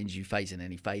or challenges you face, and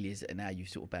any failures, and how you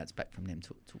sort of bounced back from them.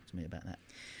 Talk to me about that.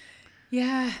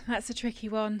 Yeah, that's a tricky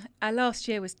one. Last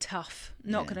year was tough,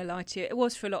 not going to lie to you. It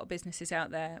was for a lot of businesses out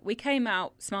there. We came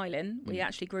out smiling. We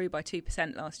actually grew by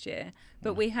 2% last year,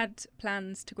 but we had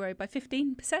plans to grow by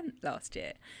 15% last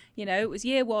year. It was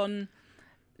year one,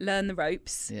 learn the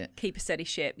ropes, keep a steady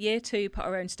ship. Year two, put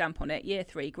our own stamp on it. Year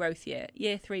three, growth year.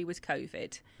 Year three was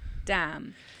COVID.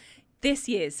 Damn. This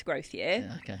year's growth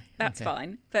year, that's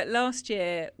fine. But last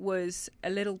year was a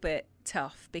little bit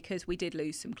tough because we did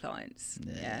lose some clients.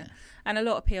 And a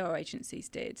lot of PR agencies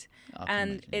did.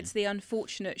 It's the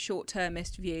unfortunate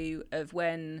short-termist view of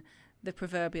when the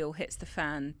proverbial hits the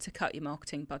fan to cut your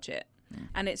marketing budget.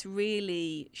 And it's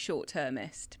really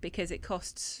short-termist because it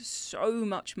costs so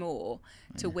much more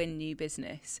to win new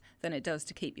business than it does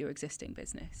to keep your existing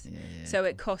business. So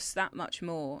it costs that much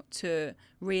more to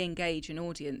re-engage an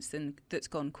audience that's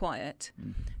gone quiet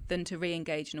than to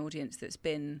re-engage an audience that's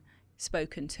been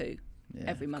spoken to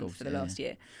every month for the last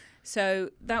year. So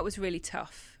that was really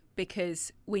tough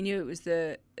because we knew it was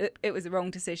the wrong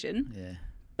decision.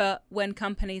 But when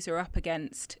companies are up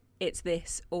against it's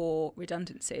this or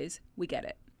redundancies, we get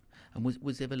it. And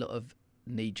was there a lot of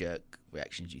knee-jerk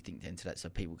reactions, you think, then to that? So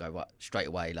people go, right, straight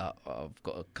away, like, I've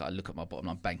got to kind of look at my bottom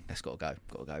line, bang, that's got to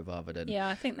go, rather than... Yeah,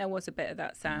 I think there was a bit of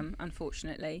that, Sam,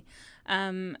 unfortunately.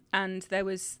 And there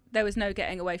was no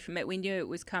getting away from it. We knew it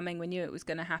was coming. We knew it was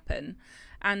going to happen.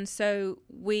 And so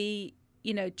we,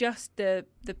 just the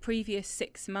previous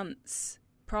 6 months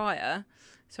prior...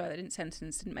 Sorry, that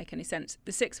didn't make any sense.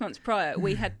 The 6 months prior,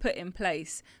 we had put in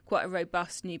place quite a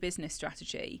robust new business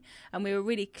strategy, and we were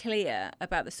really clear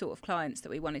about the sort of clients that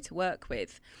we wanted to work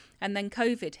with. And then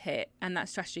COVID hit, and that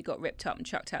strategy got ripped up and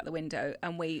chucked out the window,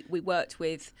 and we worked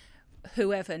with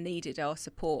whoever needed our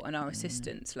support and our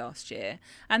assistance last year.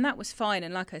 And that was fine.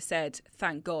 And like I said,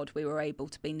 thank God we were able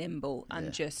to be nimble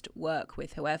and just work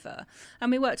with whoever.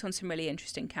 And we worked on some really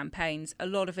interesting campaigns. A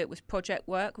lot of it was project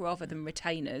work rather than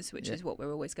retainers, which is what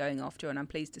we're always going after. And I'm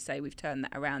pleased to say we've turned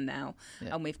that around now.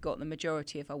 And we've got the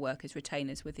majority of our work as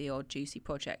retainers, with the odd juicy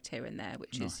project here and there,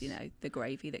 which is, the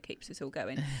gravy that keeps us all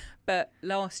going. But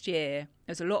last year,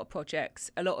 there was a lot of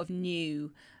projects, a lot of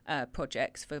new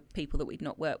projects for people that we'd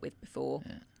not worked with before,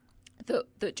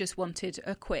 that just wanted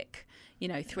a quick,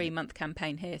 3-month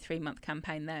campaign here, 3-month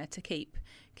campaign there to keep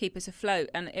us afloat.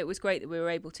 And it was great that we were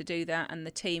able to do that, and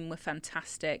the team were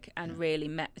fantastic and really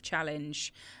met the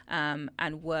challenge and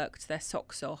worked their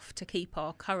socks off to keep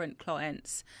our current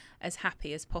clients as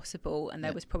happy as possible. And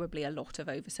there was probably a lot of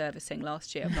over-servicing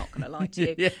last year, I'm not going to lie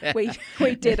to you.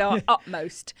 We did our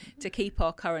utmost to keep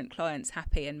our current clients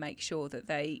happy and make sure that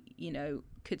they,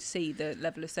 could see the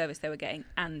level of service they were getting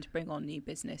and bring on new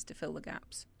business to fill the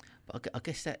gaps. But I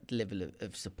guess that level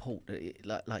of support,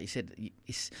 like you said,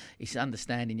 it's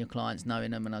understanding your clients,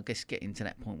 knowing them, and I guess getting to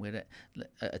that point where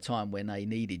at a time when they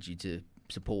needed you to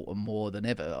support them more than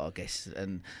ever, I guess.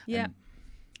 And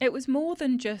it was more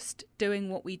than just doing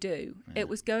what we do. It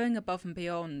was going above and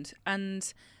beyond.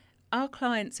 And our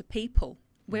clients are people.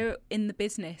 We're in the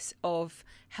business of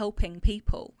helping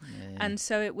people. And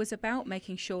so it was about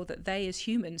making sure that they as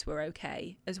humans were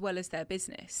okay, as well as their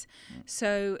business.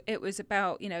 So it was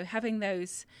about, having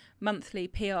those monthly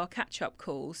PR catch-up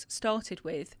calls started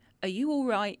with, are you all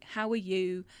right? How are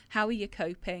you? How are you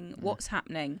coping? What's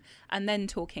happening? And then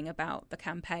talking about the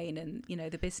campaign and,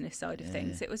 the business side of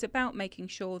things. It was about making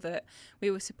sure that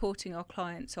we were supporting our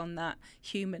clients on that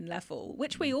human level,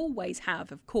 which we always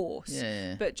have, of course,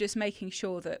 but just making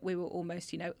sure that we were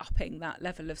almost, upping that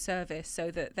level of service so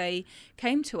that they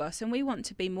came to us. And we want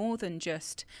to be more than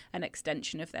just an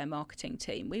extension of their marketing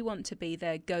team. We want to be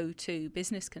their go-to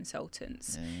business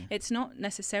consultants. It's not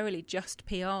necessarily just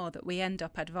PR that we end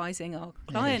up advising our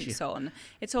clients on.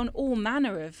 It's on all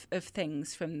manner of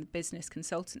things from the business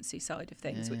consultancy side of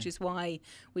things, which is why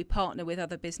we partner with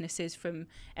other businesses from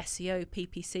SEO,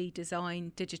 PPC,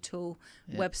 design, digital,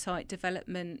 website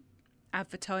development,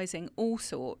 advertising, all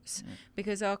sorts,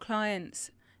 because our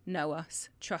clients know us,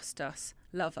 trust us,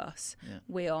 love us.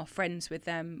 We are friends with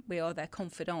them. We are their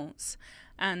confidants.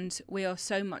 And we are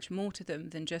so much more to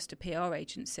them than just a PR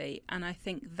agency. And I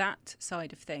think that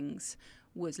side of things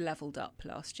was levelled up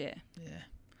last year.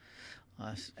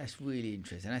 That's really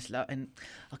interesting. And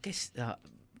I guess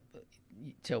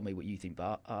you tell me what you think,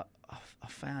 but I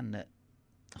found that,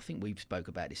 I think we've spoke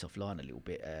about this offline a little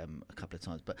bit a couple of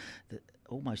times, but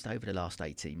almost over the last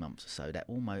 18 months or so, that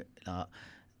almost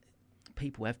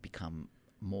people have become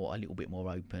a little bit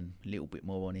more open, a little bit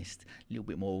more honest, a little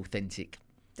bit more authentic.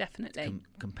 Definitely.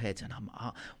 Compared to, and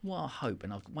what I hope,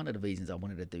 and one of the reasons I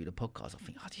wanted to do the podcast, I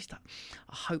think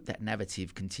I hope that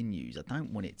narrative continues. I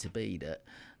don't want it to be that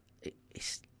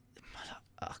it's.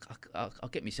 I'll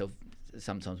get myself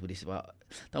sometimes with this. I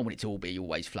don't want it to all be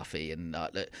always fluffy and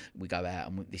look, we go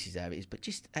out and this is how it is, but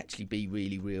just actually be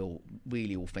really real,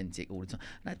 really authentic all the time.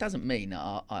 And that doesn't mean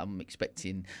that I'm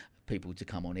expecting people to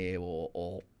come on here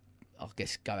or I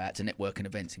guess go out to networking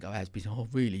events and go,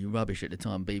 really rubbish at the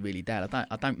time, be really down.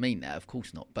 I don't mean that, of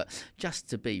course not, but just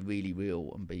to be really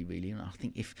real and be really. I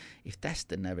think if that's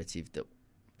the narrative that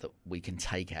we can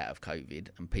take out of COVID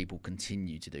and people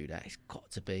continue to do that, it's got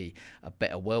to be a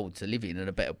better world to live in and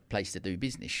a better place to do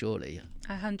business, surely.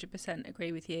 I 100%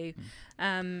 agree with you.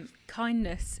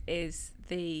 Kindness is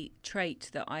the trait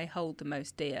that I hold the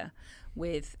most dear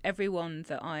with everyone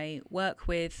that I work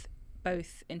with,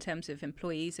 both in terms of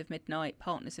employees of Midnight,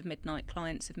 partners of Midnight,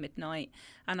 clients of Midnight,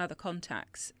 and other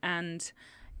contacts. And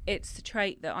it's the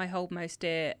trait that I hold most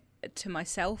dear to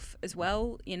myself as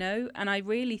well, and I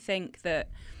really think that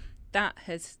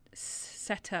has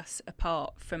set us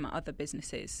apart from other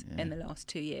businesses in the last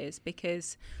 2 years,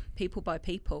 because people buy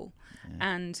people,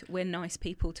 and we're nice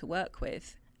people to work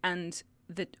with, and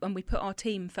we put our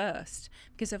team first,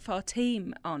 because if our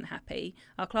team aren't happy,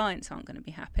 our clients aren't going to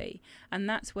be happy. And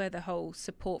that's where the whole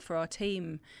support for our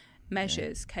team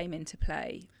measures came into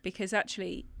play, because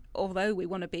actually, although we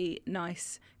want to be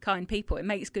nice, kind people, it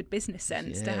makes good business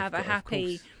sense to have a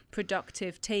happy,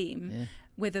 productive team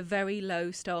with a very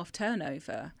low staff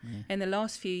turnover. In the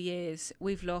last few years,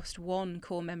 we've lost one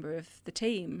core member of the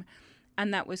team,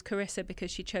 and that was Carissa,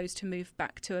 because she chose to move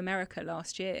back to America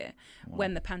last year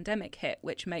when the pandemic hit,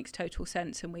 which makes total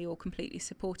sense, and we all completely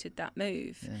supported that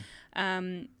move.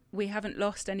 We haven't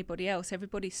lost anybody else.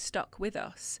 Everybody's stuck with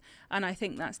us. And I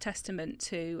think that's testament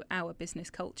to our business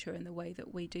culture and the way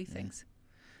that we do things.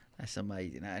 That's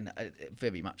amazing. And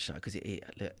very much so, because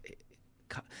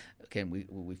again,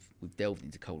 we've delved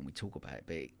into coal and we talk about it,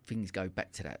 but things go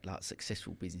back to that, like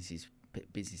successful businesses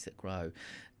that grow.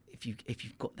 If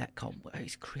you've got that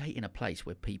it's creating a place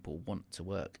where people want to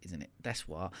work, isn't it? That's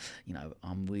why,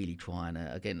 I'm really trying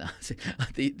to, again,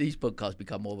 these podcasts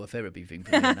become more of a therapy thing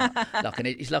for me.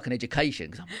 It's like an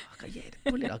education, because I'm like, okay, yeah,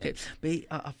 brilliant. Okay,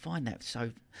 but I find that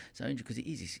so interesting, because it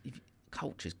is.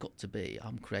 Culture's got to be.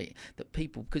 I'm creating that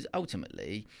people, because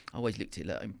ultimately, I always looked at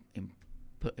it.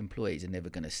 Employees are never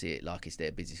going to see it like it's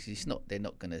their business. It's not. They're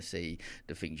not going to see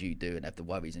the things you do and have the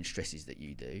worries and stresses that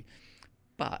you do.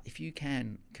 But if you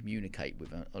can communicate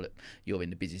with, you're in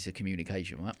the business of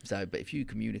communication, right? So, but if you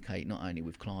communicate not only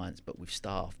with clients but with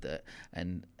staff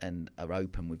and are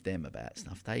open with them about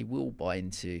stuff, they will buy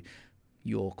into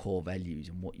your core values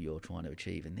and what you're trying to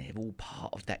achieve, and they're all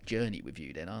part of that journey with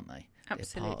you then, aren't they?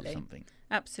 Absolutely. They're part of something.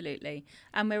 Absolutely.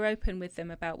 And we're open with them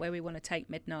about where we want to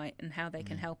take Midnight and how they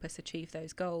can help us achieve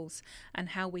those goals, and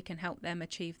how we can help them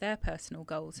achieve their personal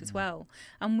goals as well.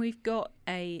 And we've got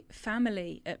a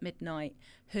family at Midnight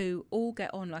who all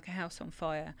get on like a house on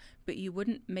fire, but you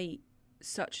wouldn't meet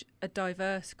such a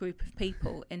diverse group of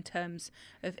people in terms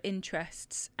of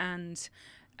interests and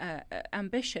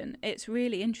ambition. It's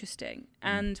really interesting.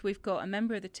 And we've got a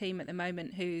member of the team at the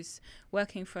moment who's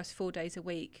working for us 4 days a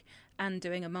week and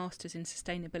doing a master's in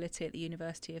sustainability at the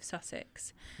University of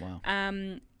Sussex. Wow.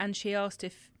 And she asked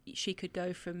if she could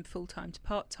go from full-time to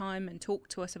part-time and talk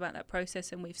to us about that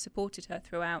process, and we've supported her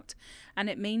throughout.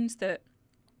 And it means that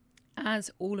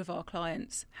as all of our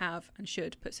clients have and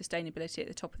should put sustainability at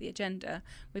the top of the agenda,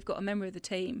 we've got a member of the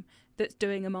team that's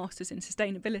doing a master's in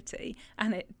sustainability,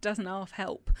 and it doesn't half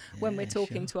help when we're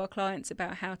talking to our clients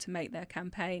about how to make their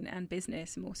campaign and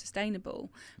business more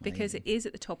sustainable, because it is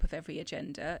at the top of every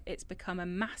agenda. It's become a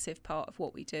massive part of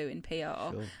what we do in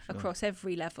PR across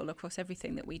every level, across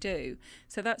everything that we do.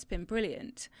 So that's been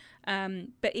brilliant.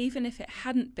 But even if it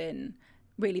hadn't been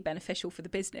really beneficial for the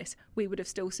business, we would have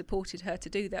still supported her to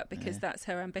do that, because that's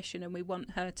her ambition, and we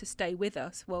want her to stay with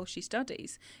us while she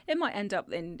studies. It might end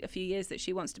up in a few years that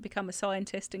she wants to become a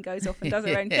scientist and goes off and does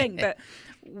her own thing, but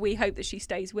we hope that she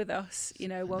stays with us,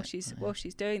 while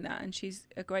she's doing that. And she's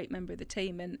a great member of the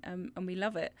team, and we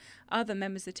love it. Other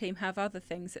members of the team have other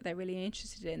things that they're really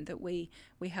interested in that we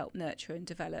help nurture and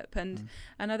develop, and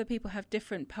other people have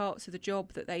different parts of the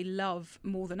job that they love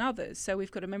more than others. So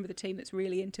we've got a member of the team that's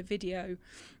really into video,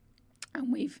 and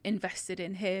we've invested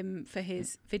in him for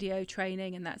his video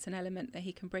training, and that's an element that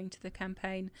he can bring to the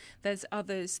campaign. There's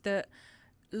others that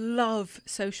love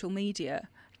social media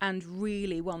and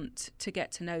really want to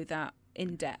get to know that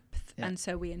in depth, and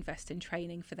so we invest in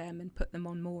training for them and put them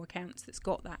on more accounts that's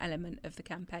got that element of the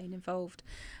campaign involved.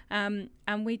 And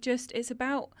it's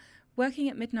about working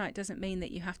at Midnight doesn't mean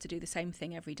that you have to do the same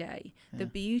thing every day. The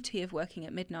beauty of working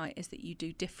at Midnight is that you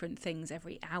do different things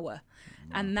every hour.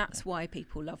 And that's why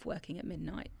people love working at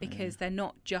Midnight, because they're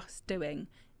not just doing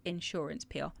insurance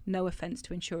PR. No offence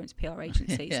to insurance PR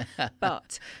agencies,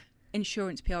 but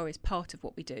insurance PR is part of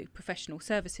what we do. Professional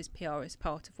services PR is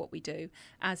part of what we do,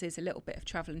 as is a little bit of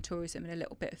travel and tourism and a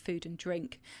little bit of food and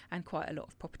drink and quite a lot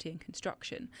of property and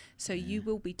construction. So you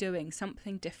will be doing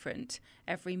something different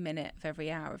every minute of every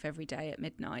hour of every day at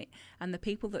Midnight. And the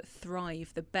people that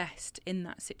thrive the best in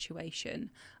that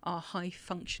situation are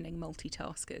high-functioning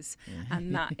multitaskers.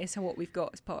 And that is what we've got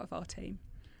as part of our team.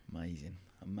 Amazing.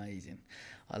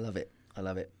 I love it.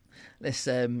 Let's,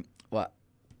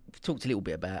 we've talked a little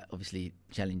bit about, obviously,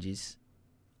 challenges.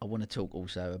 I want to talk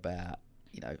also about,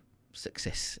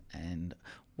 success, and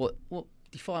what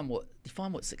define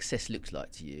what success looks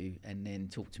like to you, and then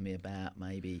talk to me about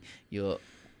maybe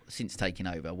since taking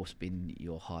over, what's been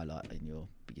your highlight and your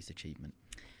biggest achievement?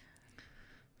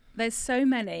 There's so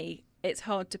many, it's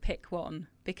hard to pick one,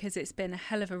 because it's been a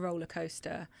hell of a roller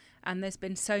coaster, and there's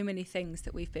been so many things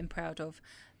that we've been proud of.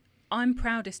 I'm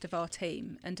proudest of our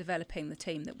team and developing the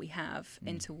team that we have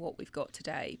into what we've got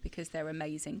today, because they're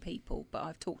amazing people, but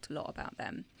I've talked a lot about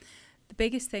them. The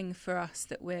biggest thing for us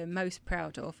that we're most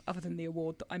proud of, other than the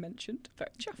award that I mentioned,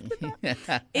 very chuffed with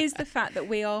that, is the fact that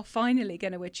we are finally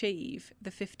going to achieve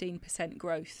the 15%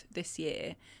 growth this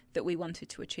year that we wanted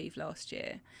to achieve last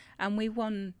year. And we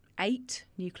won 8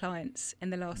 new clients in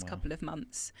the last couple of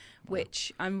months,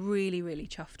 which I'm really, really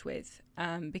chuffed with,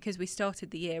 because we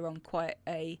started the year on quite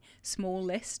a small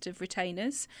list of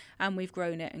retainers, and we've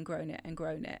grown it and grown it and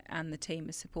grown it, and the team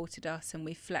has supported us, and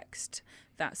we've flexed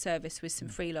that service with some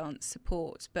freelance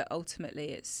support, but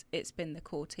ultimately it's been the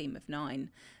core team of 9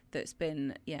 that's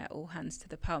been all hands to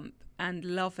the pump, and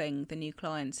loving the new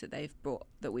clients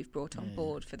that we've brought on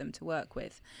board for them to work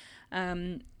with,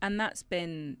 and that's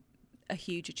been a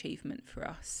huge achievement for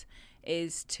us,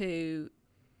 is to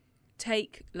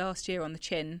take last year on the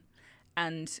chin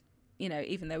and, you know,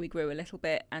 even though we grew a little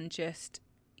bit, and just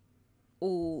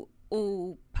all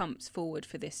pumps forward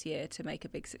for this year to make a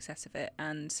big success of it.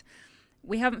 And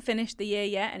we haven't finished the year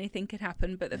yet. Anything could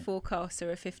happen, but the forecasts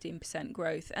are a 15%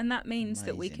 growth. And that means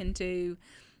that we can do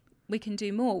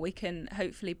more. We can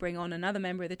hopefully bring on another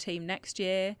member of the team next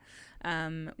year.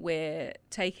 We're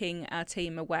taking our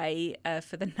team away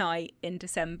for the night in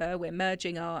December. We're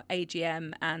merging our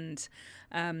AGM and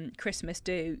Christmas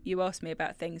do. You asked me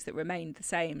about things that remained the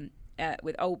same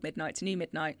with old Midnight to new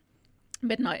Midnight.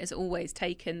 Midnight has always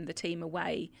taken the team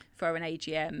away for an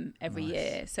AGM every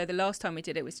year. So the last time we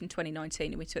did it was in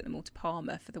 2019, and we took them all to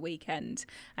Palma for the weekend,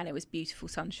 and it was beautiful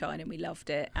sunshine, and we loved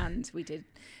it. And we did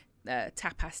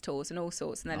tapas tours and all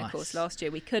sorts. And then, of course, last year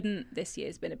we couldn't. This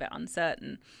year's been a bit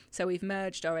uncertain. So we've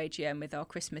merged our AGM with our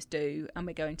Christmas do, and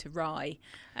we're going to Rye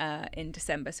in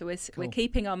December. So we're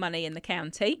keeping our money in the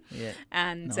county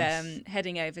and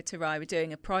heading over to Rye. We're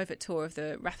doing a private tour of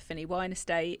the Rathfinny wine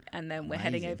estate, and then we're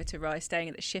heading over to Rye, staying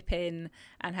at the Ship Inn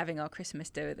and having our Christmas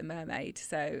do at the Mermaid.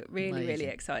 So really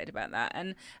excited about that.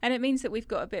 And it means that we've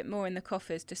got a bit more in the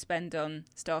coffers to spend on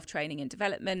staff training and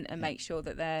development, and make sure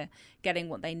that they're getting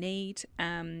what they need,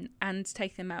 and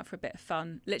take them out for a bit of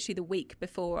fun. Literally the week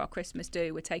before our Christmas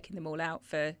do, we're taking them all out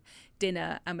for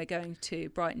dinner, and we're going to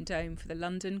Brighton Dome for the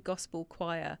London Gospel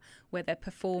Choir, where they're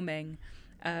performing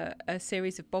a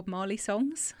series of Bob Marley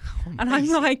songs. And I'm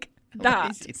like,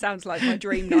 that sounds like my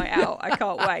dream night out. I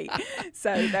can't wait.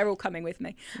 So they're all coming with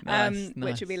me,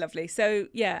 which would be lovely. So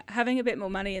yeah, having a bit more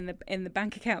money in the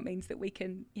bank account means that we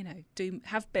can, you know,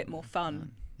 have a bit more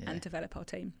fun and develop our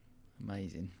team.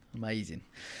 Amazing.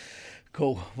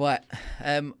 Cool. Right.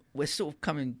 We're sort of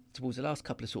coming towards the last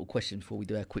couple of sort of questions before we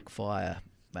do our quick fire,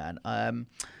 man.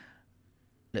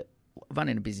 Look,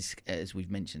 running a business, as we've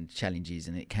mentioned, challenges,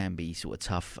 and it can be sort of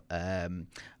tough.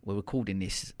 We're recording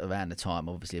this around the time,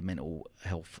 obviously, of Mental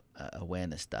Health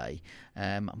Awareness Day.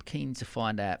 I'm keen to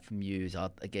find out from you, as I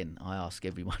ask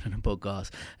everyone on the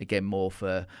podcast, again, more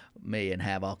for me and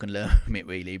how I can learn from it,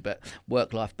 really, but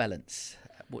work-life balance.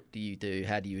 What do you do?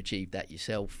 How do you achieve that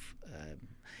yourself?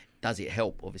 Does it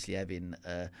help, obviously, having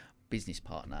a business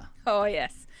partner? Oh,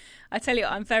 yes. I tell you,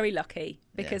 I'm very lucky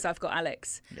because I've got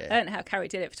Alex. I don't know how Carrie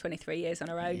did it for 23 years on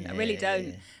her own. I really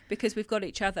don't, because we've got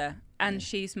each other, and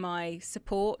she's my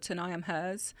support and I am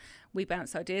hers. We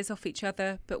bounce ideas off each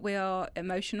other, but we are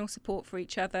emotional support for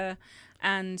each other.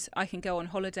 And I can go on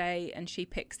holiday and she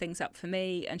picks things up for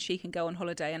me, and she can go on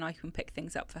holiday and I can pick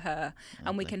things up for her. Okay.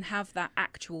 And we can have that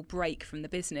actual break from the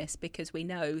business, because we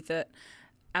know that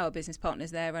our business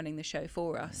partner's there running the show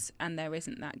for us, and there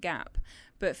isn't that gap.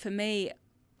 But for me,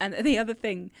 and the other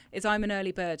thing is, I'm an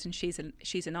early bird and she's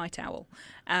a night owl.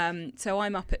 So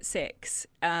I'm up at 6,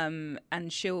 and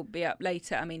she'll be up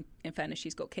later. I mean, in fairness,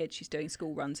 she's got kids, she's doing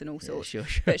school runs and all sorts. Sure.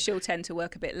 But she'll tend to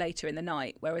work a bit later in the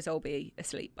night, whereas I'll be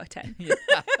asleep by 10.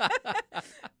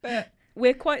 But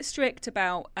we're quite strict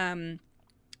about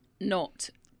not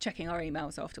checking our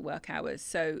emails after work hours.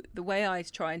 So the way I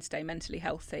try and stay mentally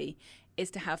healthy is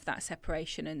to have that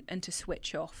separation and to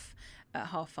switch off at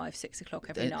 5:30, 6 o'clock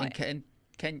every night. And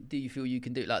do you feel you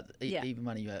can do it, like even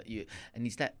when you and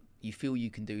is that you feel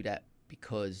you can do that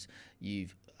because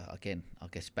you've again, I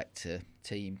guess back to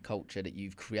team culture that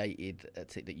you've created,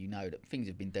 that you know that things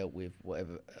have been dealt with,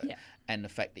 whatever, and the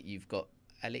fact that you've got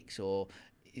Alex, or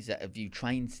is that, have you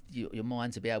trained your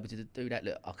mind to be able to do that?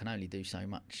 Look, I can only do so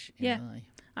much in a day.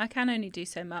 I can only do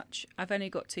so much. I've only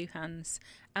got 2 hands,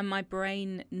 and my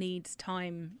brain needs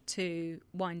time to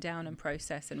wind down and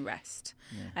process and rest.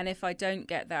 And if I don't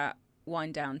get that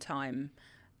wind down time,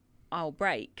 I'll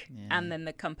break, and then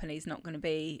the company's not going to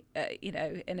be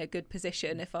in a good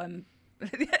position if I'm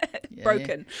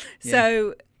broken.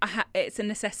 So it's a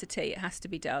necessity. It has to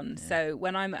be done. So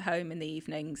when I'm at home in the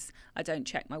evenings, I don't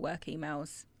check my work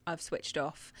emails. I've switched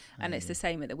off, and it's the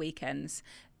same at the weekends.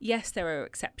 Yes, there are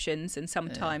exceptions, and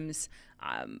sometimes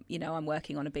I'm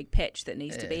working on a big pitch that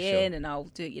needs to be in, and I'll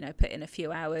do put in a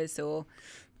few hours, or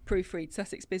proofread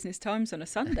Sussex Business Times on a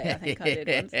Sunday, I think I did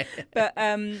once. But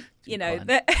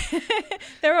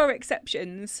there are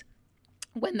exceptions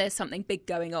when there's something big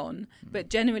going on. But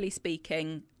generally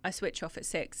speaking, I switch off at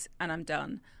 6 and I'm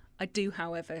done. I do,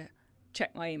 however,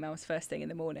 check my emails first thing in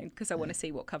the morning, because I want to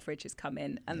see what coverage has come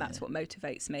in, and that's what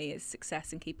motivates me, is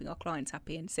success and keeping our clients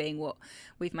happy and seeing what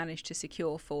we've managed to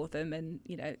secure for them, and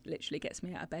literally gets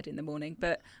me out of bed in the morning.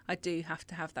 But I do have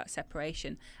to have that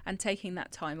separation and taking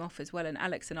that time off as well. And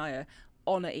Alex and I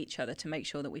honour each other to make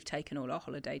sure that we've taken all our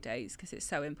holiday days, because it's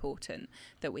so important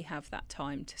that we have that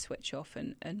time to switch off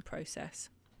and process.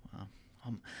 Wow.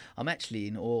 I'm actually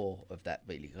in awe of that,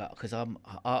 really, because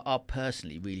I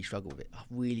personally really struggle with it. I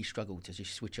really struggle to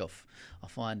just switch off. I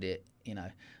find it,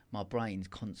 my brain's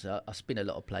constant. I spin a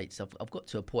lot of plates. I've got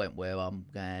to a point where I'm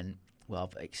going, well,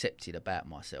 I've accepted about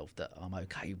myself that I'm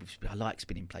okay with. I like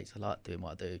spinning plates. I like doing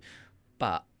what I do,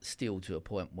 but still to a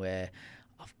point where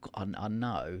I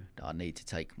know that I need to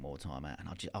take more time out, and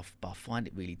I find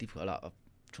it really difficult. I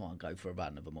try and go for a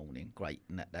run of a morning, great,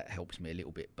 and that helps me a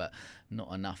little bit, but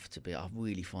not enough to be. I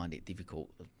really find it difficult.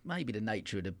 Maybe the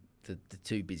nature of the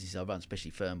two businesses I run,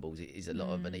 especially Fernballs, it is a lot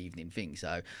of an evening thing.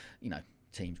 So,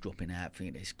 teams dropping out,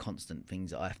 there's constant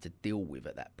things that I have to deal with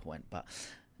at that point. But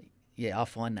yeah, I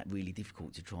find that really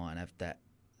difficult to try and have that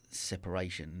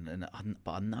separation.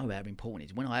 But I know how important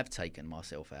it is. When I have taken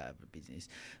myself out of the business,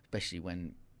 especially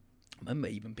when I remember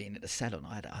even being at the salon,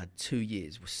 I had 2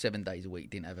 years, 7 days a week,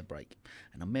 didn't have a break.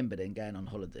 And I remember then going on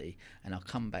holiday, and I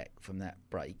come back from that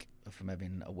break, from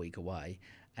having a week away,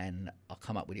 and I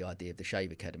come up with the idea of the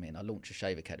Shave Academy, and I launched a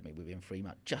Shave Academy within 3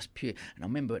 months, just pure. And I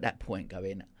remember at that point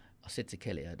going, I said to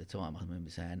Kelly at the time, I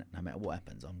remember saying, no matter what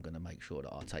happens, I'm going to make sure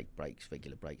that I take breaks,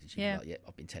 regular breaks. And she was like, yeah,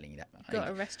 I've been telling you that. You've got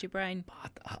to rest your brain.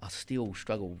 But I still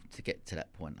struggle to get to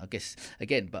that point, I guess,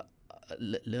 again, but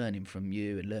learning from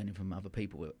you and learning from other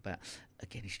people about,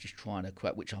 again, it's just trying to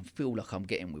create, which I feel like I'm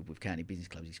getting with County Business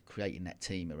Clubs, is creating that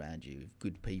team around you of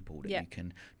good people that you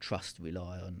can trust,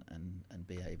 rely on, and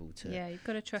be able to. Yeah, you've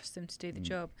got to trust them to do the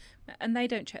job. And they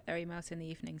don't check their emails in the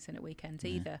evenings and at weekends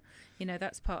either.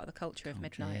 That's part of the culture of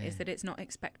Midnight, is that it's not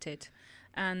expected.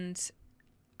 And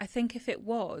I think if it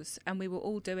was, and we were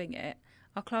all doing it,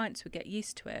 our clients would get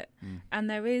used to it. And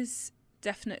there is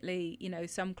definitely,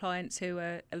 some clients who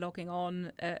are logging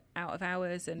on out of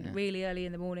hours and really early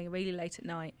in the morning, really late at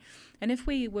night. And if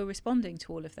we were responding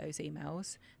to all of those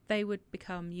emails, they would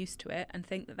become used to it and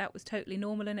think that that was totally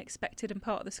normal and expected and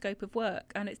part of the scope of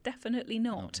work. And it's definitely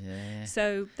not.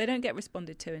 So they don't get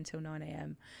responded to until 9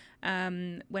 a.m.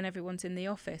 When everyone's in the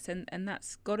office. And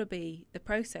that's got to be the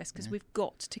process, because we've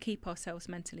got to keep ourselves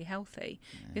mentally healthy.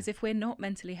 Because if we're not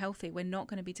mentally healthy, we're not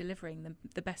going to be delivering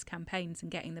the best campaigns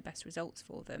and getting the best results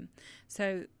for them.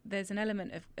 So there's an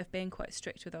element of being quite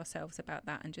strict with ourselves about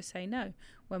that and just say no.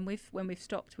 When we've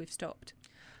stopped, we've stopped.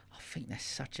 I think that's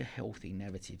such a healthy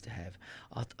narrative to have.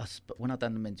 When I've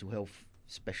done the mental health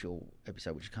special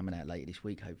episode, which is coming out later this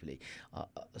week, hopefully, I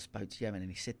spoke to Yaman, and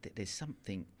he said that there's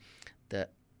something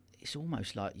that it's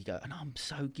almost like you go, and I'm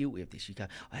so guilty of this. You go,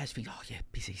 I just think, oh yeah,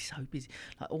 busy, so busy.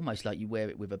 Like almost like you wear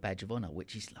it with a badge of honour,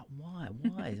 which is like, why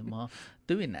am I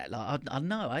doing that? Like I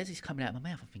know, as it's coming out of my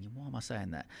mouth, I'm thinking, why am I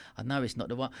saying that? I know it's not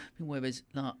the right thing. Whereas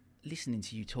like listening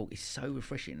to you talk is so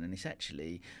refreshing, and it's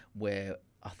actually where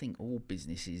I think all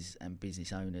businesses and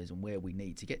business owners and where we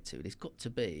need to get to. There's got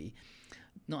to be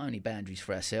not only boundaries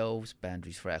for ourselves,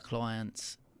 boundaries for our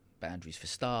clients, boundaries for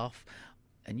staff,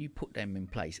 and you put them in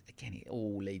place. Again, it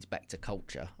all leads back to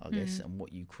culture, I guess, and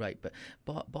what you create.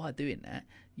 But by doing that,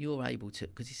 you're able to,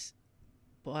 because it's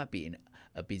by being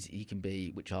a busy, you can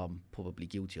be, which I'm probably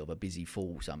guilty of, a busy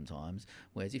fool sometimes.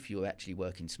 Whereas if you're actually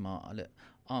working smart, look,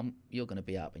 you're going to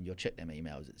be up and you'll check them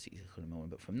emails at 6 o'clock in the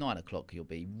morning. But from 9 o'clock, you'll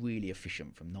be really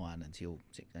efficient from 9 until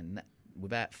 6, and that,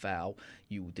 without fail,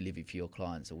 you will deliver for your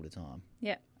clients all the time.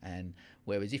 Yeah. And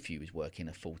whereas if you was working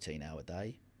a 14-hour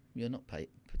day, you're not paid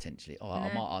potentially.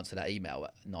 I might answer that email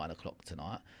at 9 o'clock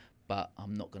tonight, but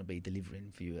I'm not going to be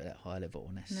delivering for you at that high level.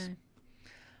 And that's,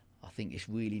 I think it's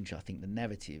really interesting. I think the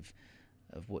narrative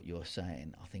of what you're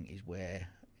saying, I think, is where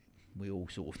we all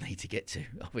sort of need to get to.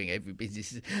 I think every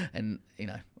business, and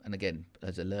and again,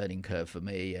 there's a learning curve for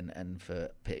me and for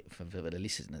the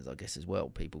listeners, I guess, as well.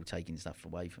 People taking stuff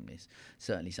away from this.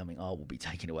 Certainly, something I will be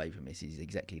taking away from this is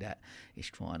exactly that. It's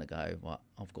trying to go, right,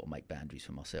 I've got to make boundaries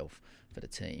for myself, for the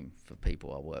team, for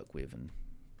people I work with, and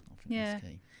I think that's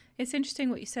key. It's interesting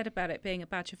what you said about it being a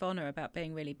badge of honour, about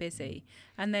being really busy.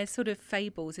 And there's sort of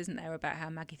fables, isn't there, about how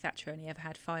Maggie Thatcher only ever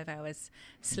had 5 hours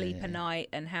sleep a night,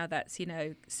 and how that's,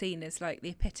 seen as like the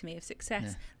epitome of success.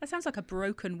 Yeah. That sounds like a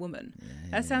broken woman.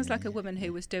 That sounds like a woman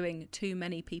who was doing too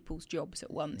many people's jobs at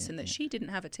once, and that she didn't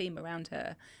have a team around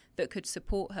her that could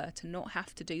support her to not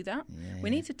have to do that.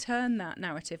 We need to turn that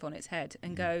narrative on its head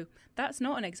and go, that's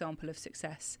not an example of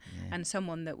success and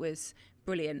someone that was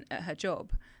brilliant at her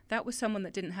job. That was someone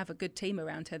that didn't have a good team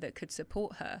around her that could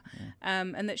support her,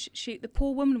 and that the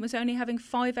poor woman was only having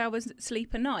 5 hours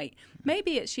sleep a night.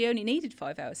 Maybe she only needed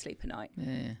 5 hours sleep a night.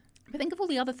 But think of all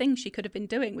the other things she could have been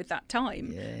doing with that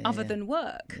time other than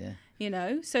work.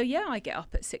 So yeah, I get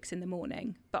up at 6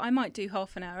 a.m, but I might do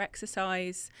half an hour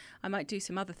exercise, I might do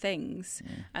some other things,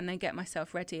 and then get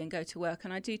myself ready and go to work.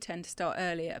 And I do tend to start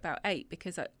early at about 8,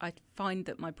 because I find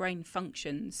that my brain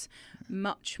functions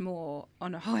much more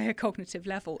on a higher cognitive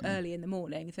level early in the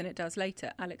morning than it does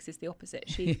later. Alex is the opposite.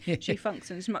 She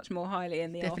functions much more highly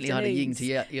in the afternoons. Definitely yin to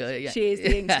yeah. She is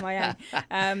the yin to my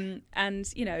yang.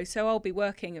 And so I'll be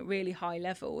working at really high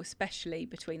level, especially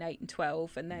between 8 and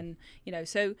 12, and then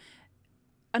so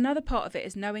another part of it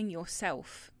is knowing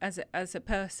yourself as a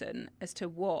person as to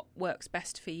what works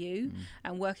best for you,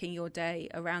 and working your day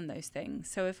around those things.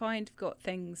 So if I've got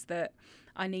things that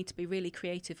I need to be really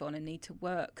creative on and need to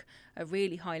work a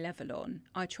really high level on,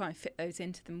 I try and fit those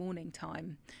into the morning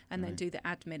time, and then do the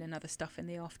admin and other stuff in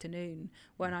the afternoon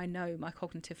when I know my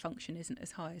cognitive function isn't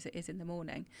as high as it is in the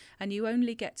morning. And you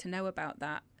only get to know about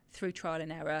that through trial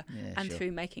and error,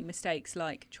 through making mistakes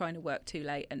like trying to work too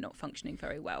late and not functioning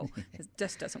very well. It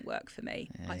just doesn't work for me.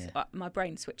 My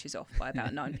brain switches off by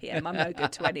about 9 p.m. I'm no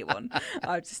good to anyone.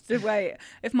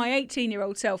 If my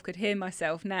 18-year-old self could hear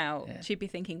myself now, she'd be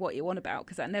thinking, what you on about?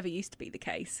 Because that never used to be the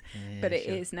case, but it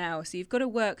is now. So you've got to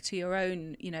work to your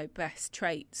own, best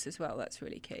traits as well. That's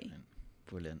really key.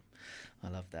 Brilliant. I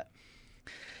love that.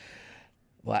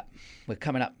 Right, we're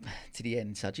coming up to the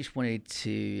end, so I just wanted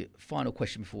to, final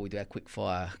question before we do our quick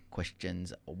fire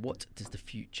questions. What does the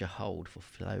future hold for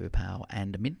Flow Power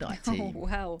and the Midnight Team? Oh,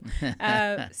 well.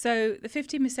 So the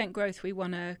 15% growth, we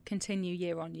want to continue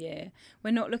year on year. We're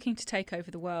not looking to take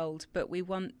over the world, but we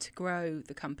want to grow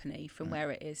the company from where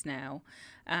it is now.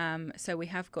 So we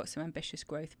have got some ambitious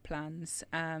growth plans.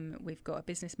 We've got a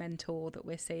business mentor that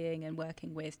we're seeing and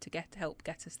working with to help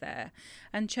get us there,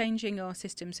 and changing our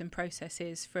systems and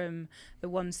processes from the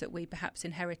ones that we perhaps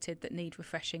inherited that need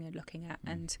refreshing and looking at,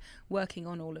 and working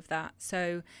on all of that.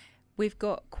 So we've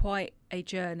got quite a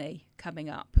journey coming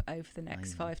up over the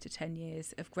next 5 to 10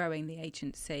 years of growing the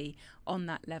agency on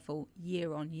that level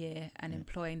year on year, and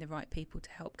employing the right people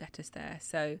to help get us there.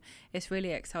 So it's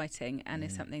really exciting, and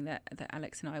it's something that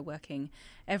Alex and I are working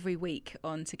every week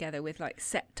on together, with like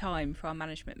set time for our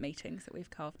management meetings that we've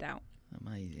carved out.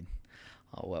 Amazing.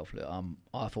 Oh, well, look,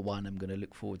 I, for one, am going to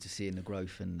look forward to seeing the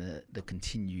growth and the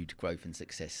continued growth and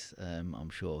success, I'm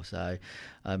sure. So,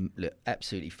 look,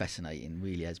 absolutely fascinating.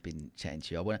 Really has been chatting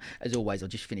to you. As always, I'll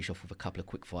just finish off with a couple of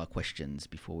quick-fire questions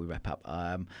before we wrap up.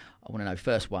 I want to know,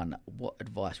 first one, what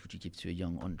advice would you give to a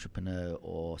young entrepreneur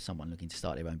or someone looking to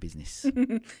start their own business?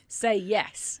 Say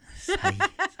yes.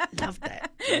 Love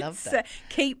that. Love that.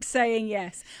 Keep saying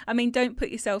yes. I mean, don't put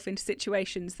yourself into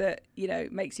situations that,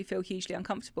 makes you feel hugely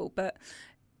uncomfortable, but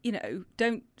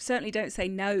don't say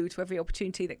no to every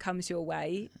opportunity that comes your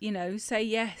way. Say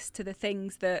yes to the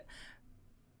things that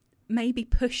maybe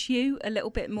push you a little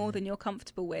bit more than you're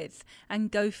comfortable with, and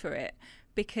go for it,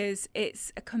 because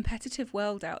it's a competitive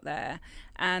world out there,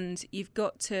 and you've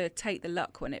got to take the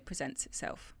luck when it presents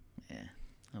itself. Yeah,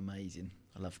 amazing.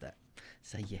 I love that.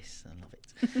 Say yes, I love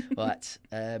it. Right,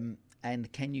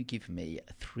 and can you give me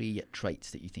 3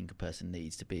 traits that you think a person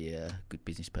needs to be a good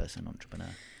business person, entrepreneur?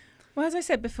 Well, as I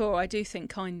said before, I do think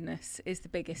kindness is the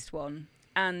biggest one.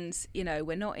 And,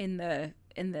 we're not in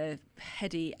the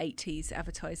heady 80s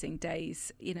advertising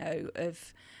days,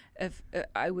 of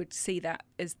I would see that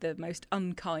as the most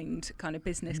unkind kind of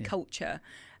business culture.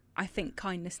 I think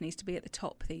kindness needs to be at the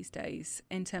top these days,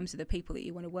 in terms of the people that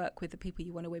you want to work with, the people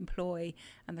you want to employ,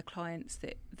 and the clients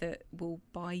that will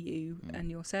buy you and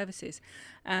your services.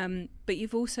 But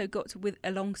you've also got to,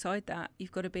 alongside that,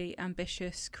 you've got to be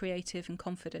ambitious, creative and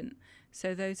confident.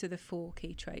 So those are the 4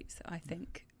 key traits that I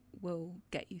think will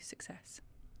get you success.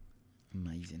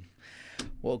 Amazing.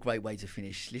 What a great way to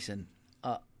finish. Listen,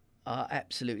 I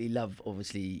absolutely love,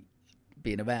 obviously,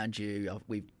 being around you.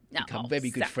 We've become very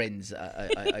good friends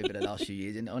over the last few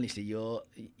years, and honestly, your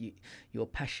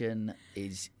passion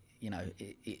is,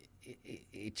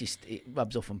 it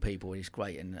rubs off on people. It's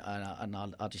great, and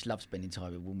I just love spending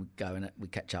time when we go and we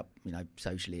catch up,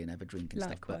 socially and have a drink and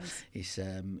Likewise. stuff.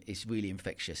 But it's really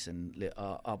infectious, and look,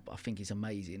 I think it's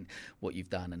amazing what you've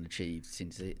done and achieved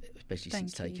since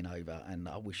taking over. And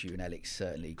I wish you and Alex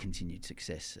certainly continued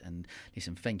success. And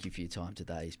listen, thank you for your time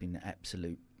today. It's been an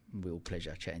absolute real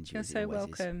pleasure chatting to you. You're so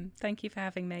welcome. Thank you for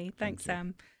having me. Thanks,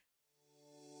 Sam.